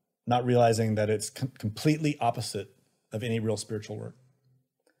 not realizing that it's completely opposite of any real spiritual work.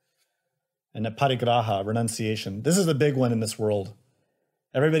 And aparigraha, renunciation. This is the big one in this world.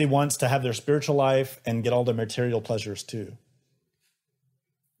 Everybody wants to have their spiritual life and get all the material pleasures too.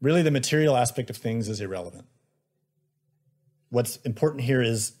 Really, the material aspect of things is irrelevant. What's important here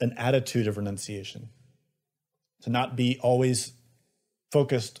is an attitude of renunciation, to not be always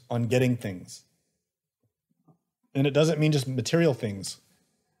focused on getting things. And it doesn't mean just material things.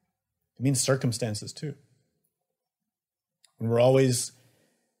 It means circumstances too. And we're always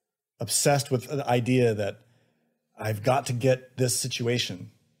obsessed with the idea that I've got to get this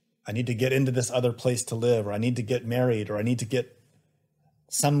situation. I need to get into this other place to live, or I need to get married, or I need to get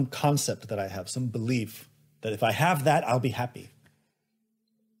some concept that I have, some belief that if I have that, I'll be happy.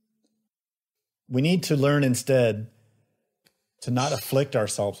 We need to learn instead to not afflict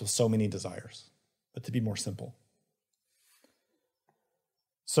ourselves with so many desires, but to be more simple.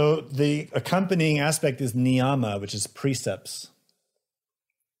 So the accompanying aspect is niyama, which is precepts.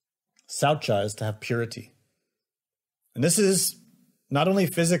 Saucha is to have purity. And this is not only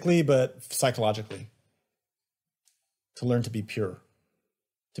physically, but psychologically. To learn to be pure,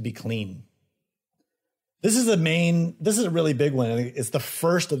 to be clean. This is a really big one. It's the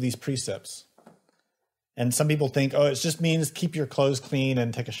first of these precepts. And some people think, oh, it just means keep your clothes clean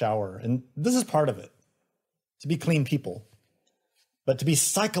and take a shower. And this is part of it, to be clean people. But to be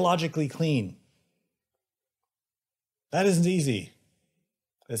psychologically clean, that isn't easy,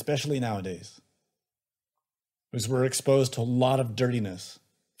 especially nowadays, because we're exposed to a lot of dirtiness,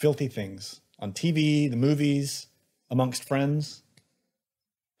 filthy things on TV, the movies, amongst friends.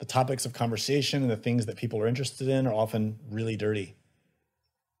 The topics of conversation and the things that people are interested in are often really dirty.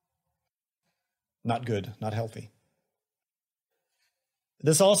 Not good, not healthy.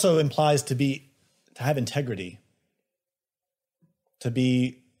 This also implies to have integrity, to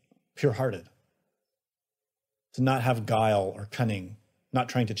be pure-hearted, to not have guile or cunning, not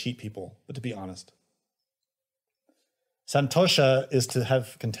trying to cheat people, but to be honest. Santosha is to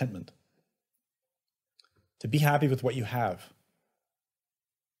have contentment, to be happy with what you have,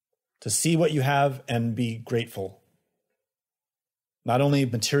 to see what you have and be grateful. Not only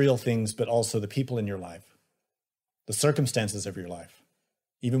material things, but also the people in your life, the circumstances of your life,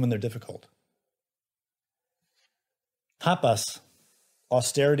 even when they're difficult. Tapas,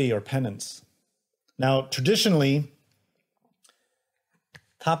 austerity or penance. Now, traditionally,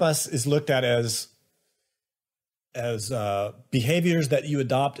 tapas is looked at as behaviors that you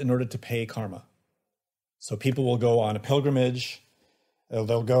adopt in order to pay karma. So people will go on a pilgrimage.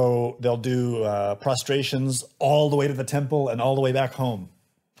 They'll do prostrations all the way to the temple and all the way back home.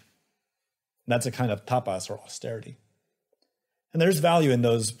 And that's a kind of tapas or austerity. And there's value in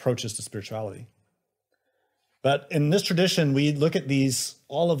those approaches to spirituality. But in this tradition, we look at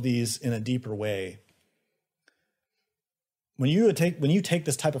all of these in a deeper way. When you take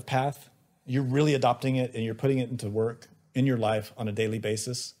this type of path, you're really adopting it and you're putting it into work in your life on a daily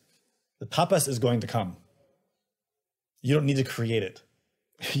basis. The tapas is going to come. You don't need to create it.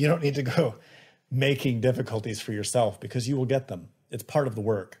 You don't need to go making difficulties for yourself because you will get them. It's part of the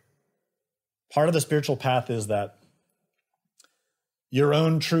work. Part of the spiritual path is that your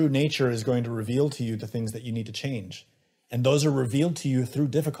own true nature is going to reveal to you the things that you need to change. And those are revealed to you through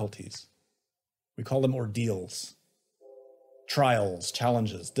difficulties. We call them ordeals, trials,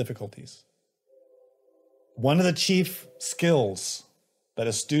 challenges, difficulties. One of the chief skills that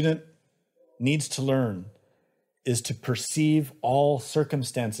a student needs to learn is to perceive all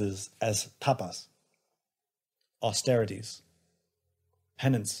circumstances as tapas, austerities,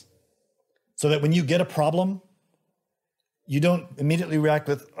 penance, so that when you get a problem, you don't immediately react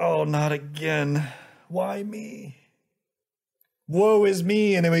with, oh, not again. Why me? Woe is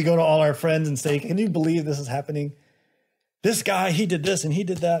me. And then we go to all our friends and say, can you believe this is happening? This guy, he did this and he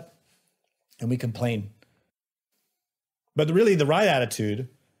did that. And we complain. But really the right attitude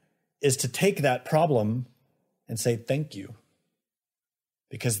is to take that problem and say, thank you.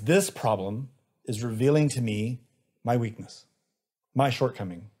 Because this problem is revealing to me my weakness, my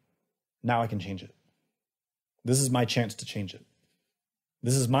shortcoming. Now I can change it. This is my chance to change it.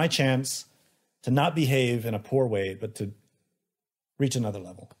 This is my chance to not behave in a poor way, but to reach another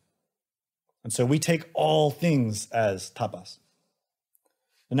level. And so we take all things as tapas.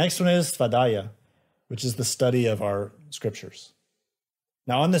 The next one is svadhyaya, which is the study of our scriptures.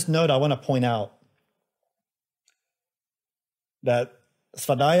 Now on this note, I want to point out that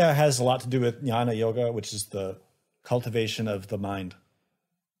svadhyaya has a lot to do with jnana yoga, which is the cultivation of the mind,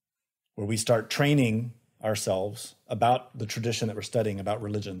 where we start training ourselves about the tradition that we're studying, about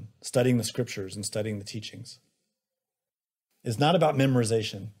religion, studying the scriptures and studying the teachings. It's not about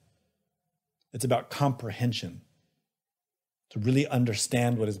memorization. It's about comprehension, to really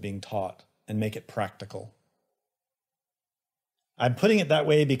understand what is being taught and make it practical. I'm putting it that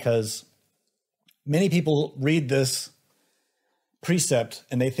way because many people read this precept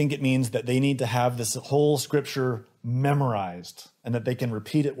and they think it means that they need to have this whole scripture memorized and that they can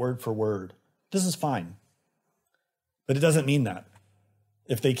repeat it word for word. This is fine. But it doesn't mean that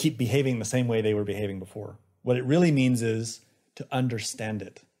if they keep behaving the same way they were behaving before. What it really means is to understand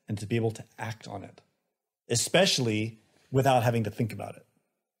it and to be able to act on it, especially without having to think about it.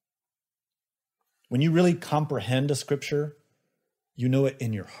 When you really comprehend a scripture, you know it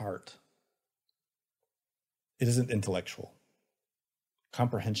in your heart. It isn't intellectual.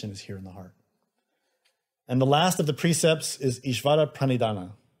 Comprehension is here in the heart. And the last of the precepts is Ishvara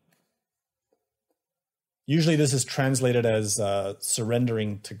Pranidhana. Usually this is translated as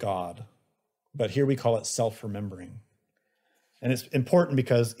surrendering to God, but here we call it self-remembering. And it's important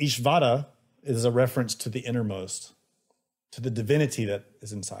because Ishvara is a reference to the innermost, to the divinity that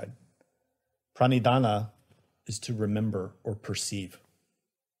is inside. Pranidhana is to remember or perceive,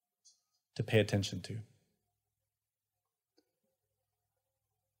 to pay attention to.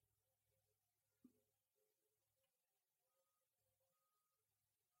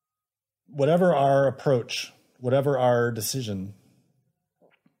 Whatever our approach, whatever our decision,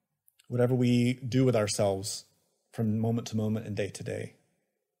 whatever we do with ourselves, from moment to moment and day to day.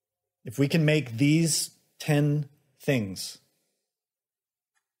 If we can make these 10 things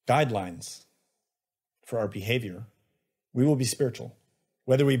guidelines for our behavior, we will be spiritual,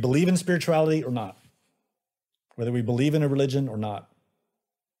 whether we believe in spirituality or not, whether we believe in a religion or not.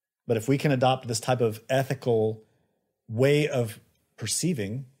 But if we can adopt this type of ethical way of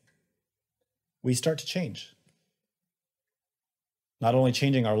perceiving, we start to change. Not only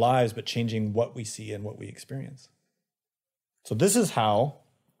changing our lives, but changing what we see and what we experience. So this is how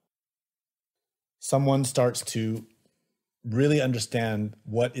someone starts to really understand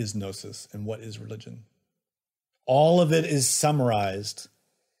what is gnosis and what is religion. All of it is summarized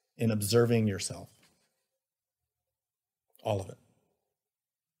in observing yourself. All of it.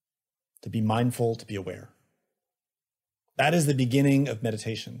 To be mindful, to be aware. That is the beginning of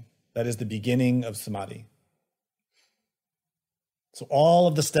meditation. That is the beginning of samadhi. So all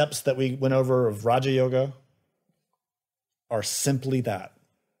of the steps that we went over of Raja Yoga are simply that.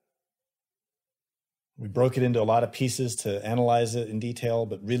 We broke it into a lot of pieces to analyze it in detail,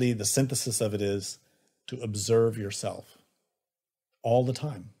 but really the synthesis of it is to observe yourself all the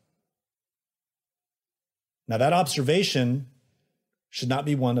time. Now that observation should not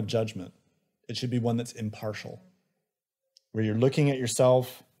be one of judgment. It should be one that's impartial, where you're looking at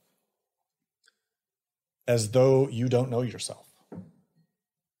yourself as though you don't know yourself.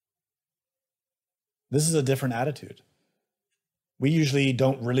 This is a different attitude. We usually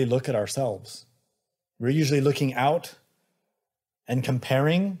don't really look at ourselves. We're usually looking out and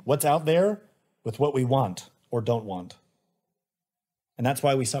comparing what's out there with what we want or don't want. And that's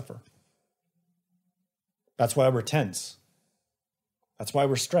why we suffer. That's why we're tense. That's why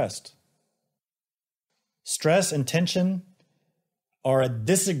we're stressed. Stress and tension are a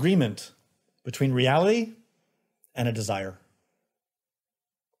disagreement between reality and a desire.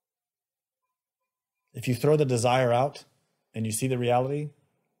 If you throw the desire out and you see the reality,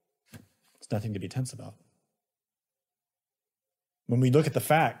 it's nothing to be tense about. When we look at the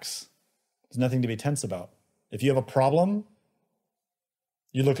facts, there's nothing to be tense about. If you have a problem,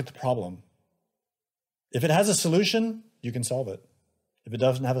 you look at the problem. If it has a solution, you can solve it. If it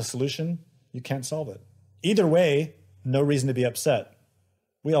doesn't have a solution, you can't solve it. Either way, no reason to be upset.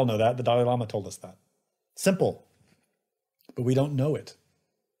 We all know that. The Dalai Lama told us that. Simple. But we don't know it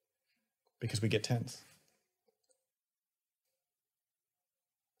because we get tense.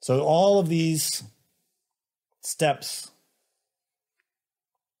 So all of these steps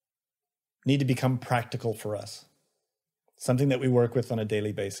need to become practical for us, something that we work with on a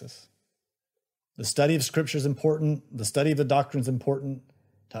daily basis. The study of scripture is important. The study of the doctrine is important.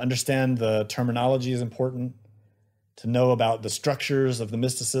 To understand the terminology is important. To know about the structures of the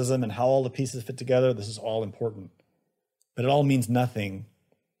mysticism and how all the pieces fit together, this is all important. But it all means nothing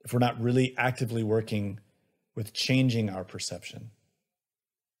if we're not really actively working with changing our perception.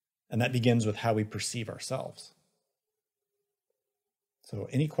 And that begins with how we perceive ourselves. So,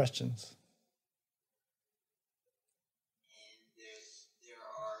 any questions? There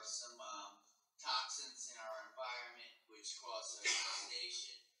are some toxins in our environment which cause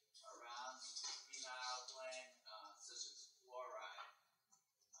oxidation around the penile gland, such as fluoride.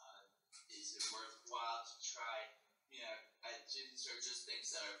 Is it worthwhile to try? These are just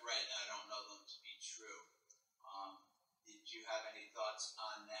things that I've read. I don't know them to be true. Did you have any thoughts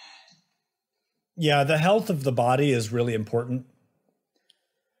on that? Yeah, the health of the body is really important.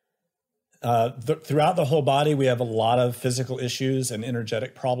 Throughout the whole body, we have a lot of physical issues and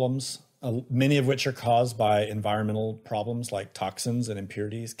energetic problems, many of which are caused by environmental problems like toxins and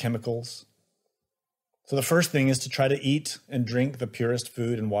impurities, chemicals. So the first thing is to try to eat and drink the purest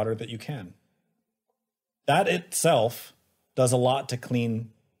food and water that you can. That itself does a lot to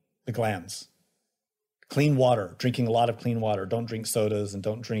clean the glands. Clean water, drinking a lot of clean water. Don't drink sodas and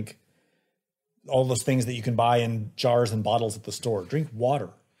don't drink all those things that you can buy in jars and bottles at the store. Drink water.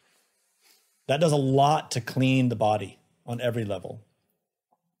 That does a lot to clean the body on every level.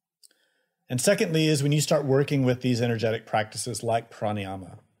 And secondly is when you start working with these energetic practices like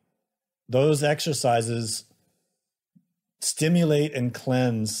pranayama, those exercises stimulate and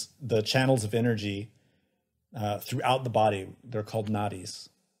cleanse the channels of energy throughout the body. They're called nadis,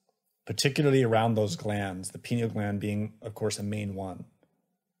 particularly around those glands, the pineal gland being, of course, a main one.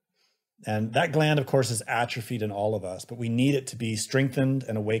 And that gland, of course, is atrophied in all of us, but we need it to be strengthened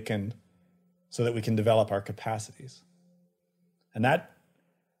and awakened so that we can develop our capacities. And that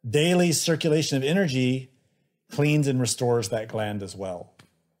daily circulation of energy cleans and restores that gland as well.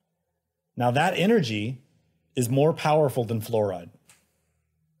 Now, that energy is more powerful than fluoride.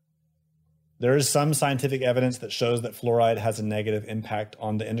 There is some scientific evidence that shows that fluoride has a negative impact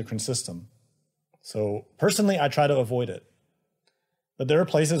on the endocrine system. So personally, I try to avoid it. But there are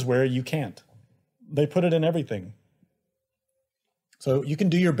places where you can't. They put it in everything. So you can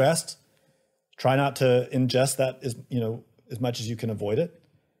do your best. Try not to ingest that as much as you can avoid it.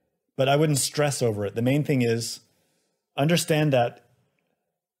 But I wouldn't stress over it. The main thing is understand that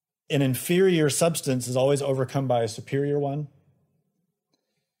an inferior substance is always overcome by a superior one.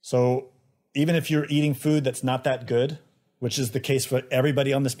 So even if you're eating food that's not that good, which is the case for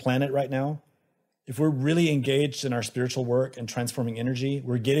everybody on this planet right now, if we're really engaged in our spiritual work and transforming energy,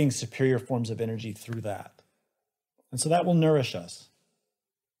 we're getting superior forms of energy through that. And so that will nourish us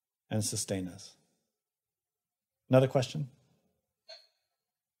and sustain us. Another question?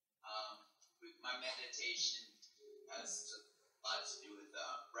 My meditation has a lot to do with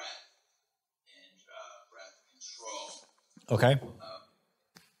breath and breath control. Okay.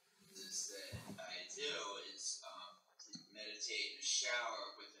 This that I do is meditate in a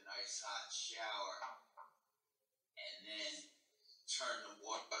shower with a nice hot shower, and then turn the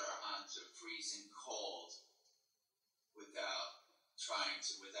water onto freezing cold without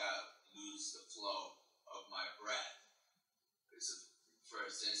lose the flow of my breath. Because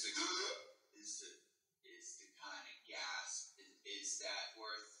first instinct is to kind of gasp. Is that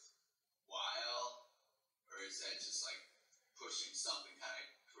worthwhile, or is that just like pushing something kind of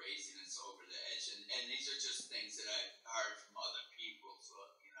craziness over the edge? And these are just things that I've heard from other people, so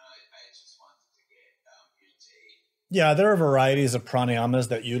I just wanted to get your take. Yeah, there are varieties of pranayamas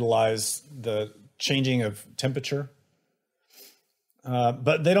that utilize the changing of temperature.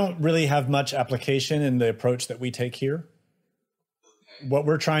 But they don't really have much application in the approach that we take here. Okay. What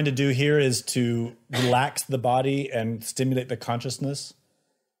we're trying to do here is to relax the body and stimulate the consciousness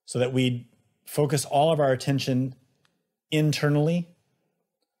so that we focus all of our attention internally.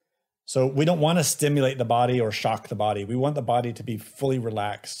 So we don't want to stimulate the body or shock the body. We want the body to be fully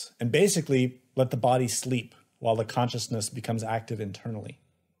relaxed and basically let the body sleep while the consciousness becomes active internally.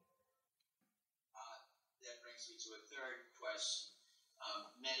 That brings me to a third question.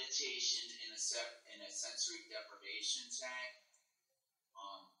 Meditation in a sensory deprivation tank.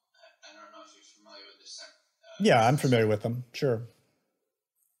 I don't know if you're familiar with this. Yeah, I'm familiar with them. Sure.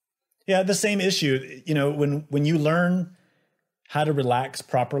 Yeah, the same issue. When you learn how to relax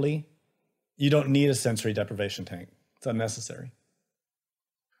properly, you don't need a sensory deprivation tank. It's unnecessary.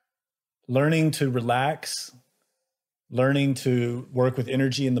 Learning to relax, learning to work with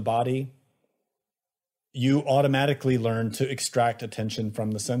energy in the body, you automatically learn to extract attention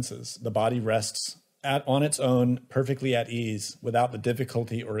from the senses. The body rests on its own, perfectly at ease, without the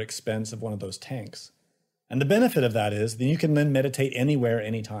difficulty or expense of one of those tanks. And the benefit of that is that you can then meditate anywhere,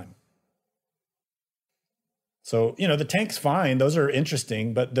 anytime. So, the tank's fine. Those are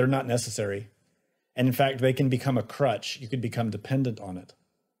interesting, but they're not necessary. And in fact, they can become a crutch. You could become dependent on it.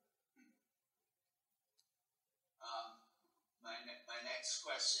 My next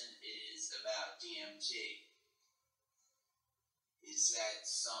question is about DMT. Is that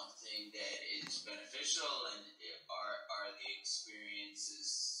something that is beneficial, and are the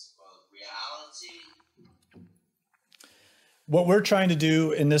experiences reality? What we're trying to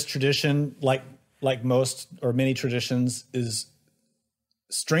do in this tradition, like most or many traditions, is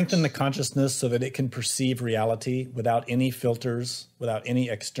strengthen the consciousness so that it can perceive reality without any filters, without any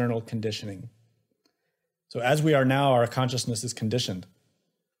external conditioning. So as we are now, our consciousness is conditioned.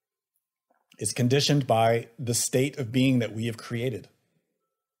 It's conditioned by the state of being that we have created.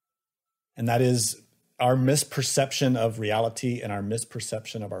 And that is our misperception of reality and our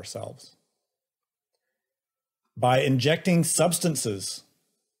misperception of ourselves. By injecting substances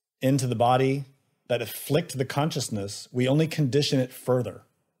into the body that afflict the consciousness, we only condition it further.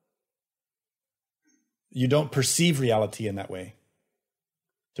 You don't perceive reality in that way.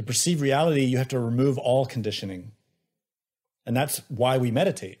 To perceive reality, you have to remove all conditioning. And that's why we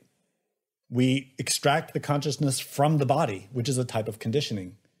meditate. We extract the consciousness from the body, which is a type of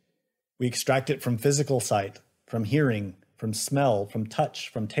conditioning. We extract it from physical sight, from hearing, from smell, from touch,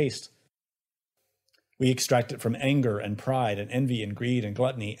 from taste. We extract it from anger and pride and envy and greed and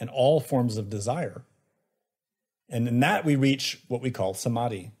gluttony and all forms of desire. And in that we reach what we call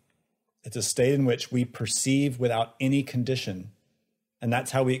samadhi. It's a state in which we perceive without any condition. And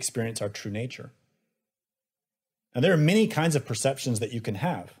that's how we experience our true nature. Now, there are many kinds of perceptions that you can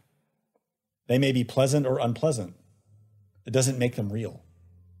have. They may be pleasant or unpleasant. It doesn't make them real.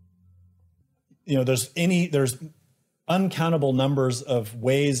 There's uncountable numbers of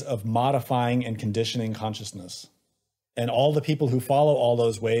ways of modifying and conditioning consciousness. And all the people who follow all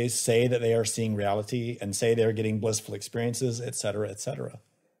those ways say that they are seeing reality and say they're getting blissful experiences, et cetera, et cetera.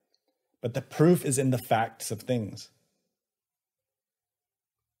 But the proof is in the facts of things.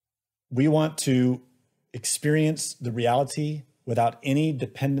 We want to experience the reality without any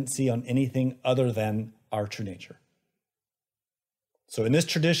dependency on anything other than our true nature. So in this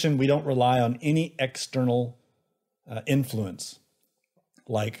tradition, we don't rely on any external influence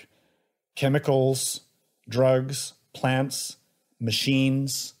like chemicals, drugs, plants,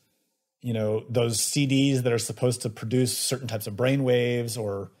 machines, those CDs that are supposed to produce certain types of brain waves,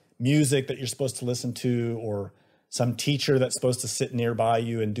 or music that you're supposed to listen to, or some teacher that's supposed to sit nearby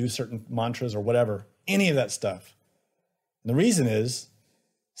you and do certain mantras or whatever, any of that stuff. And the reason is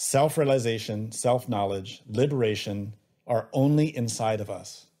self-realization, self-knowledge, liberation are only inside of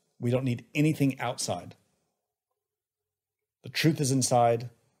us. We don't need anything outside. The truth is inside,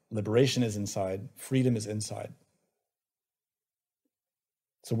 liberation is inside, freedom is inside.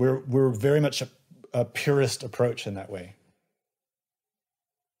 So we're very much a purist approach in that way.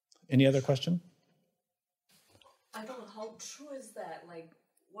 Any other question? I don't know how true is that. Like,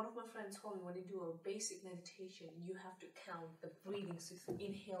 one of my friends told me when you do a basic meditation, you have to count the breathing system,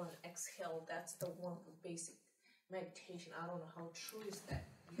 inhale and exhale. That's the one for basic meditation. I don't know how true is that.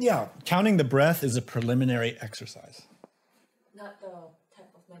 Yeah, counting the breath is a preliminary exercise. Not the type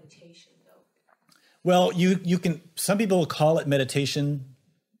of meditation, though. Well, you can. Some people call it meditation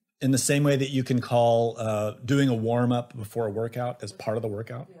in the same way that you can call doing a warm up before a workout as part of the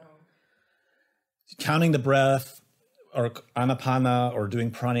workout. Yeah. Counting the breath, or anapana, or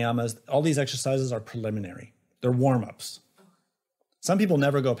doing pranayamas, all these exercises are preliminary. They're warm-ups. Some people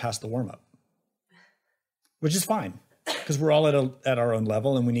never go past the warm-up, which is fine, because we're all at our own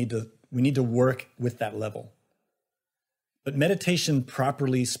level, and we need to work with that level. But meditation,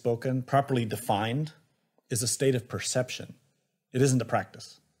 properly spoken, properly defined, is a state of perception. It isn't a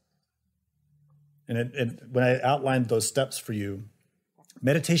practice. And when I outlined those steps for you,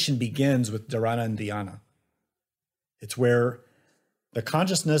 meditation begins with dharana and dhyana. It's where the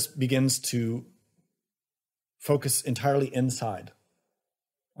consciousness begins to focus entirely inside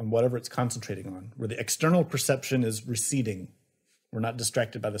on whatever it's concentrating on, where the external perception is receding. We're not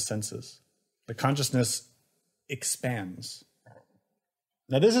distracted by the senses. The consciousness expands.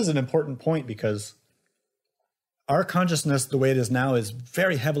 Now, this is an important point because our consciousness, the way it is now, is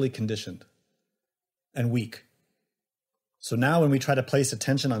very heavily conditioned and weak. So now when we try to place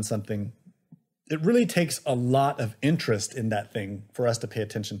attention on something, it really takes a lot of interest in that thing for us to pay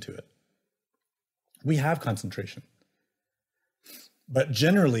attention to it. We have concentration. But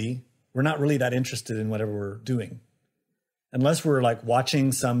generally, we're not really that interested in whatever we're doing. Unless we're like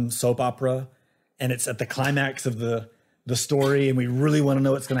watching some soap opera and it's at the climax of the story and we really want to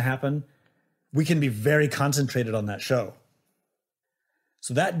know what's going to happen, we can be very concentrated on that show.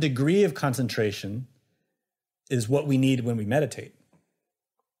 So that degree of concentration is what we need when we meditate.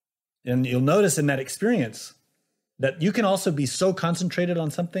 And you'll notice in that experience that you can also be so concentrated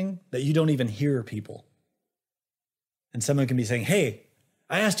on something that you don't even hear people. And someone can be saying, "Hey,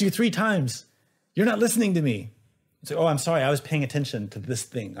 I asked you 3 times. You're not listening to me." You say, "Oh, I'm sorry. I was paying attention to this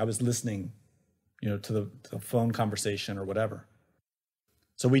thing. I was listening, to the phone conversation or whatever."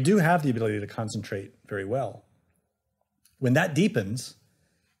 So we do have the ability to concentrate very well. When that deepens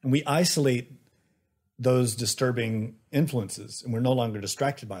and we isolate those disturbing influences and we're no longer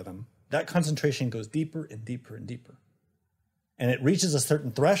distracted by them, that concentration goes deeper and deeper and deeper. And it reaches a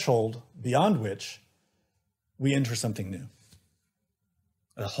certain threshold beyond which we enter something new.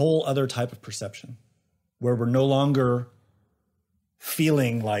 A whole other type of perception where we're no longer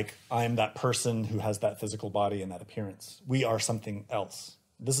feeling like I'm that person who has that physical body and that appearance. We are something else.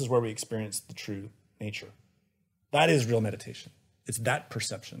 This is where we experience the true nature. That is real meditation. It's that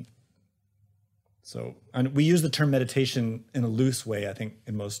perception. So, and we use the term meditation in a loose way, I think,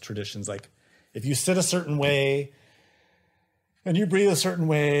 in most traditions. Like, if you sit a certain way and you breathe a certain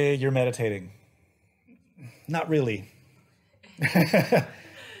way, you're meditating. Not really.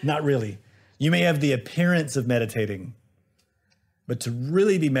 Not really. You may have the appearance of meditating, but to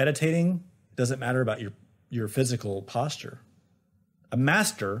really be meditating, it doesn't matter about your physical posture. A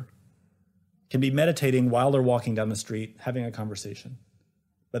master can be meditating while they're walking down the street, having a conversation,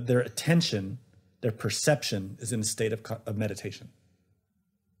 but their attention, their perception is in a state of meditation.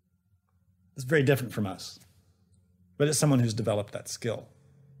 It's very different from us, but it's someone who's developed that skill.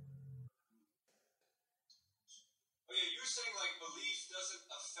 Okay, you're saying like belief doesn't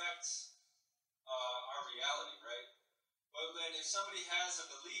affect our reality, right? But then if somebody has a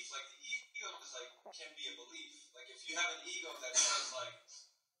belief, like the ego is like can be a belief. Like if you have an ego that says like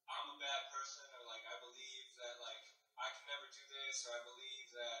I'm a bad person, or like I believe that like I can never do this, or I believe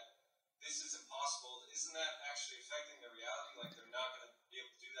that this is impossible, isn't that actually affecting their reality? Like they're not going to be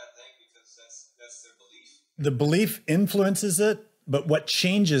able to do that thing because that's their belief? The belief influences it, but what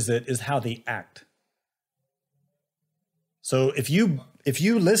changes it is how they act. So if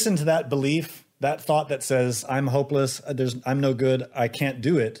you listen to that belief, that thought that says, I'm hopeless, I'm no good, I can't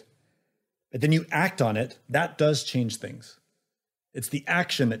do it, but then you act on it, that does change things. It's the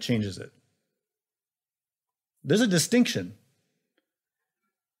action that changes it. There's a distinction.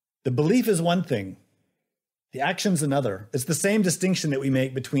 The belief is one thing. The action's another. It's the same distinction that we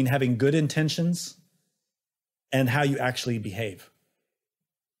make between having good intentions and how you actually behave.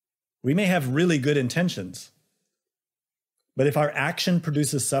 We may have really good intentions, but if our action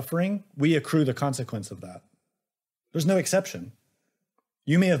produces suffering, we accrue the consequence of that. There's no exception.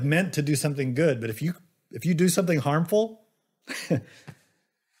 You may have meant to do something good, but if you do something harmful,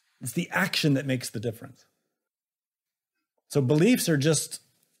 it's the action that makes the difference. So beliefs are just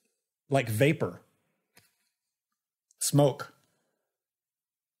like vapor, smoke.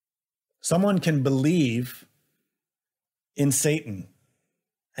 Someone can believe in Satan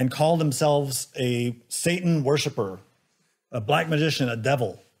and call themselves a Satan worshiper, a black magician, a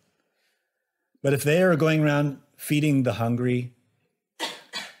devil. But if they are going around feeding the hungry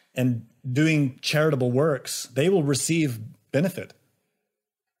and doing charitable works, they will receive benefit.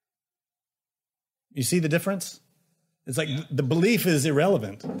 You see the difference? It's like the belief is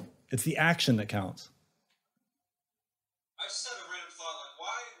irrelevant. It's the action that counts. I just had a random thought, like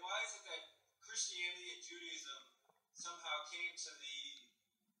why is it that Christianity and Judaism somehow came to the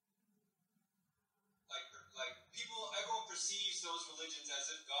like people, everyone perceives those religions as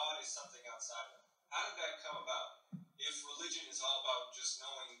if God is something outside of them. How did that come about? If religion is all about just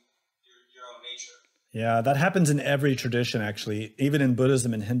knowing your own nature. Yeah, that happens in every tradition, actually, even in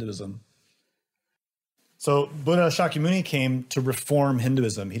Buddhism and Hinduism. So Buddha Shakyamuni came to reform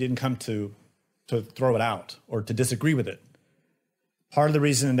Hinduism. He didn't come to throw it out or to disagree with it. Part of the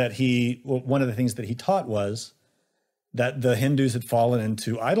reason that one of the things that he taught was that the Hindus had fallen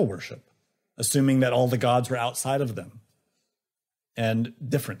into idol worship, assuming that all the gods were outside of them and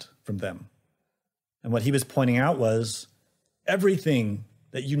different from them. And what he was pointing out was everything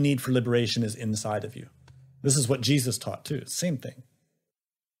that you need for liberation is inside of you. This is what Jesus taught too, same thing.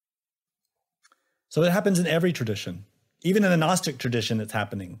 So it happens in every tradition. Even in the Gnostic tradition, it's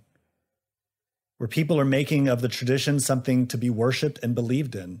happening, where people are making of the tradition something to be worshipped and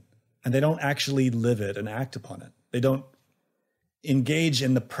believed in, and they don't actually live it and act upon it. They don't engage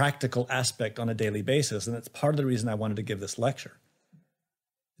in the practical aspect on a daily basis, and that's part of the reason I wanted to give this lecture.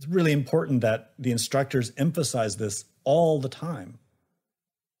 It's really important that the instructors emphasize this all the time.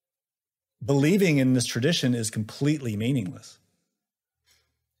 Believing in this tradition is completely meaningless.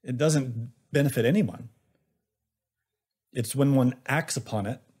 It doesn't benefit anyone. It's when one acts upon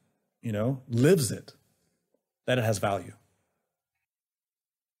it, lives it, that it has value.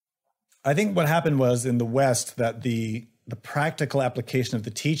 I think what happened was in the West that the practical application of the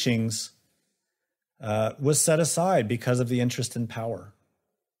teachings was set aside because of the interest in power.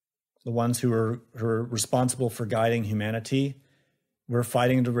 The ones who were responsible for guiding humanity were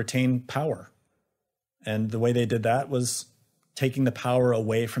fighting to retain power. And the way they did that was taking the power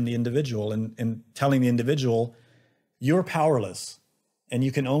away from the individual and telling the individual, you're powerless and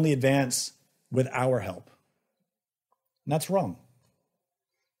you can only advance with our help. And that's wrong.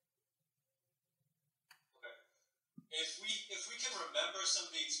 Okay. If we can remember some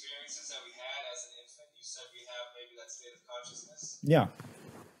of the experiences that we had as an infant, you said we have maybe that state of consciousness. Yeah.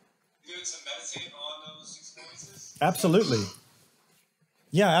 Good to meditate on those experiences? Absolutely.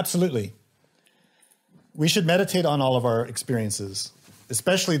 Yeah, absolutely. We should meditate on all of our experiences,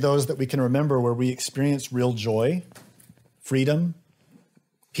 especially those that we can remember where we experience real joy, freedom,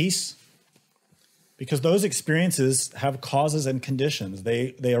 peace, because those experiences have causes and conditions.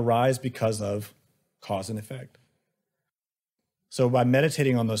 They arise because of cause and effect. So by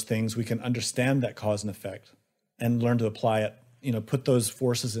meditating on those things, we can understand that cause and effect and learn to apply it, put those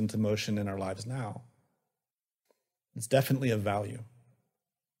forces into motion in our lives now. It's definitely of value.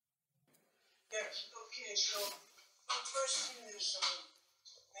 Yes. Okay, so my question is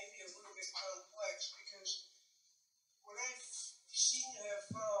maybe a little bit complex because what I seem to have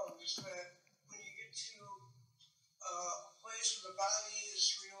found is that when you get to a place where the body is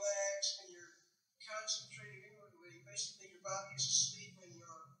relaxed and you're concentrated inwardly, basically your body is asleep and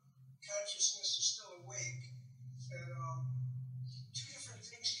your consciousness is still awake, that two different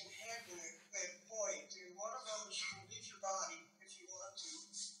things can happen at that point. And one of them is you can leave your body if you want to,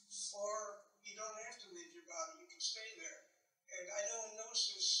 or you don't have to leave your body, you can stay there. And I know in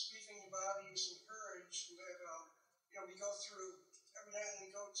Gnosis, leaving your body is encouraged, that we go through, every night when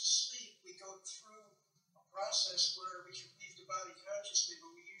we go to sleep, we go through a process where we can leave the body consciously,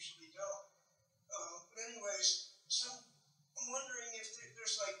 but we usually don't. But anyways, so I'm wondering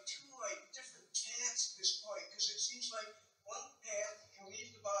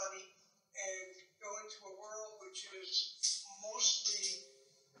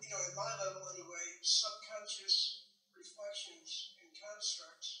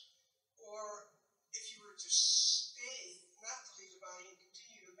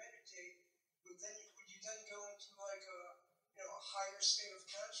state of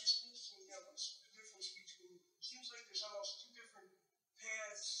consciousness? And, what's the difference between? Seems like there's almost two different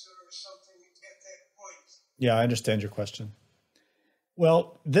paths or something at that point. Yeah, I understand your question.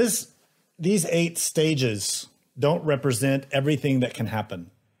 Well, these 8 stages don't represent everything that can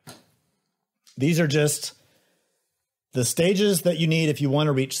happen. These are just the stages that you need if you want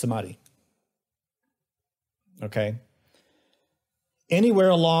to reach samadhi. Okay? Anywhere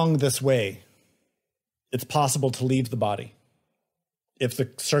along this way, it's possible to leave the body if the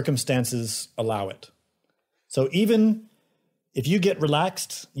circumstances allow it. So even if you get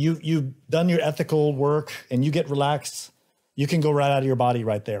relaxed, you've done your ethical work and you get relaxed, you can go right out of your body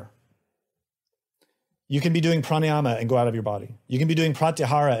right there. You can be doing pranayama and go out of your body. You can be doing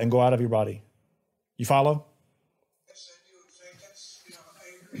pratyahara and go out of your body. You follow? Yes, I do. In fact, that's,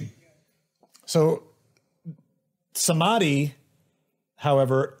 I agree. Yeah. So samadhi,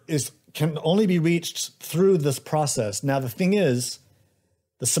 however, can only be reached through this process. Now, the thing is,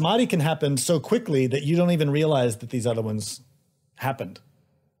 the samadhi can happen so quickly that you don't even realize that these other ones happened.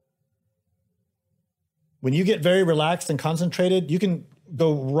 When you get very relaxed and concentrated, you can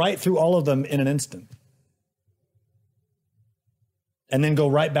go right through all of them in an instant. And then go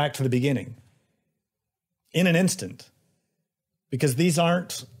right back to the beginning. In an instant. Because these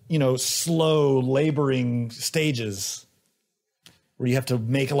aren't, slow, laboring stages where you have to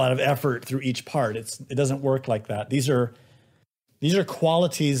make a lot of effort through each part. It doesn't work like that. These are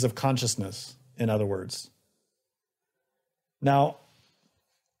qualities of consciousness, in other words. Now,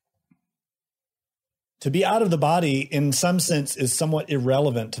 to be out of the body, in some sense, is somewhat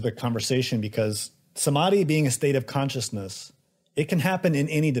irrelevant to the conversation because samadhi being a state of consciousness, it can happen in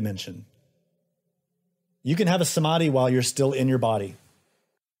any dimension. You can have a samadhi while you're still in your body,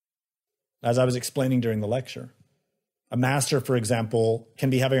 as I was explaining during the lecture. A master, for example, can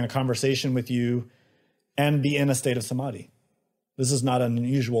be having a conversation with you and be in a state of samadhi. This is not an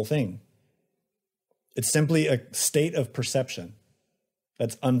unusual thing. It's simply a state of perception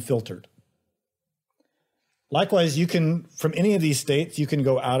that's unfiltered. Likewise, you can, from any of these states, you can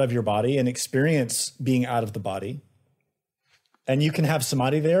go out of your body and experience being out of the body. And you can have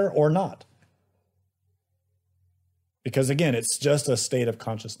samadhi there or not. Because again, it's just a state of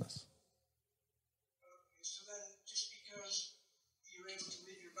consciousness. Okay, so then just because you're able to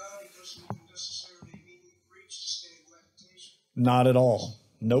leave your body doesn't necessarily mean you've reached a state of meditation. Not at all.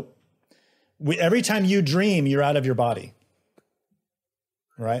 Nope. Every time you dream, you're out of your body.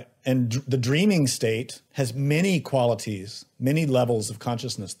 Right? And the dreaming state has many qualities, many levels of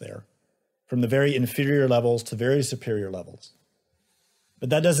consciousness there, from the very inferior levels to very superior levels. But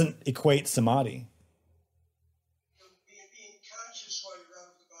that doesn't equate samadhi. Being conscious while you're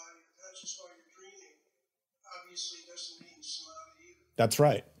out of the body or conscious while you're dreaming obviously doesn't mean samadhi either. That's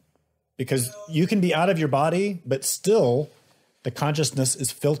right. Because you can be out of your body, but still the consciousness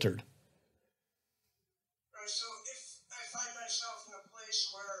is filtered. Right, so if I find myself in a place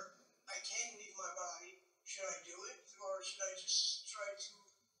where I can leave my body, should I do it? Or should I just try to,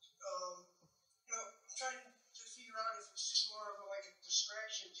 I'm trying to figure out if it's just more of a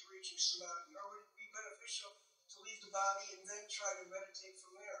distraction to reaching samadhi, or would it be beneficial to leave the body and then try to meditate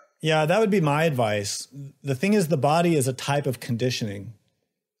from there? Yeah, that would be my advice. The thing is, the body is a type of conditioning.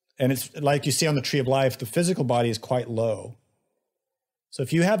 And it's like you see on the tree of life, the physical body is quite low. So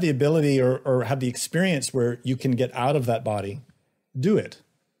if you have the ability or have the experience where you can get out of that body, do it.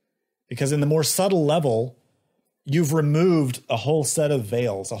 Because in the more subtle level, you've removed a whole set of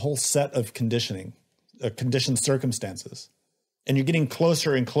veils, a whole set of conditioning, conditioned circumstances. And you're getting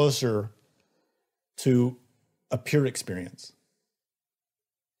closer and closer to a pure experience.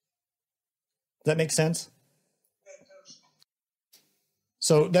 Does that make sense?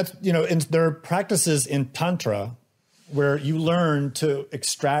 So that's, there are practices in Tantra where you learn to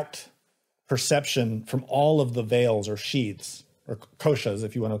extract perception from all of the veils or sheaths, or koshas,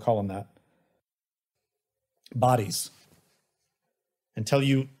 if you want to call them that, bodies, until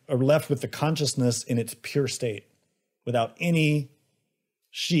you are left with the consciousness in its pure state, without any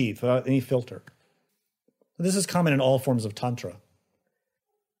sheath, without any filter. This is common in all forms of Tantra.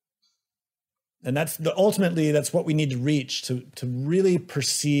 And ultimately, that's what we need to reach, to really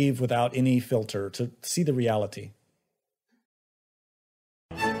perceive without any filter, to see the reality.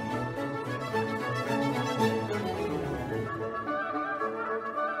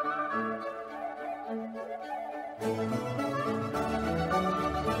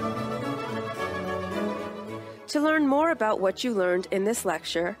 To learn more about what you learned in this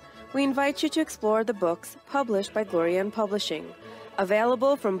lecture, we invite you to explore the books published by Glorian Publishing,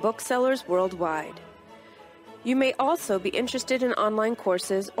 available from booksellers worldwide. You may also be interested in online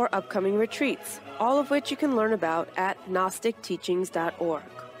courses or upcoming retreats, all of which you can learn about at gnosticteachings.org.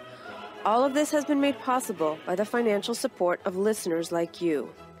 All of this has been made possible by the financial support of listeners like you.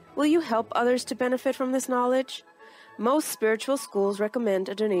 Will you help others to benefit from this knowledge? Most spiritual schools recommend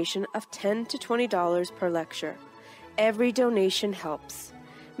a donation of $10 to $20 per lecture. Every donation helps.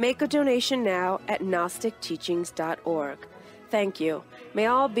 Make a donation now at gnosticteachings.org. Thank you. May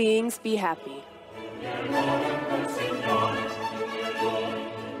all beings be happy.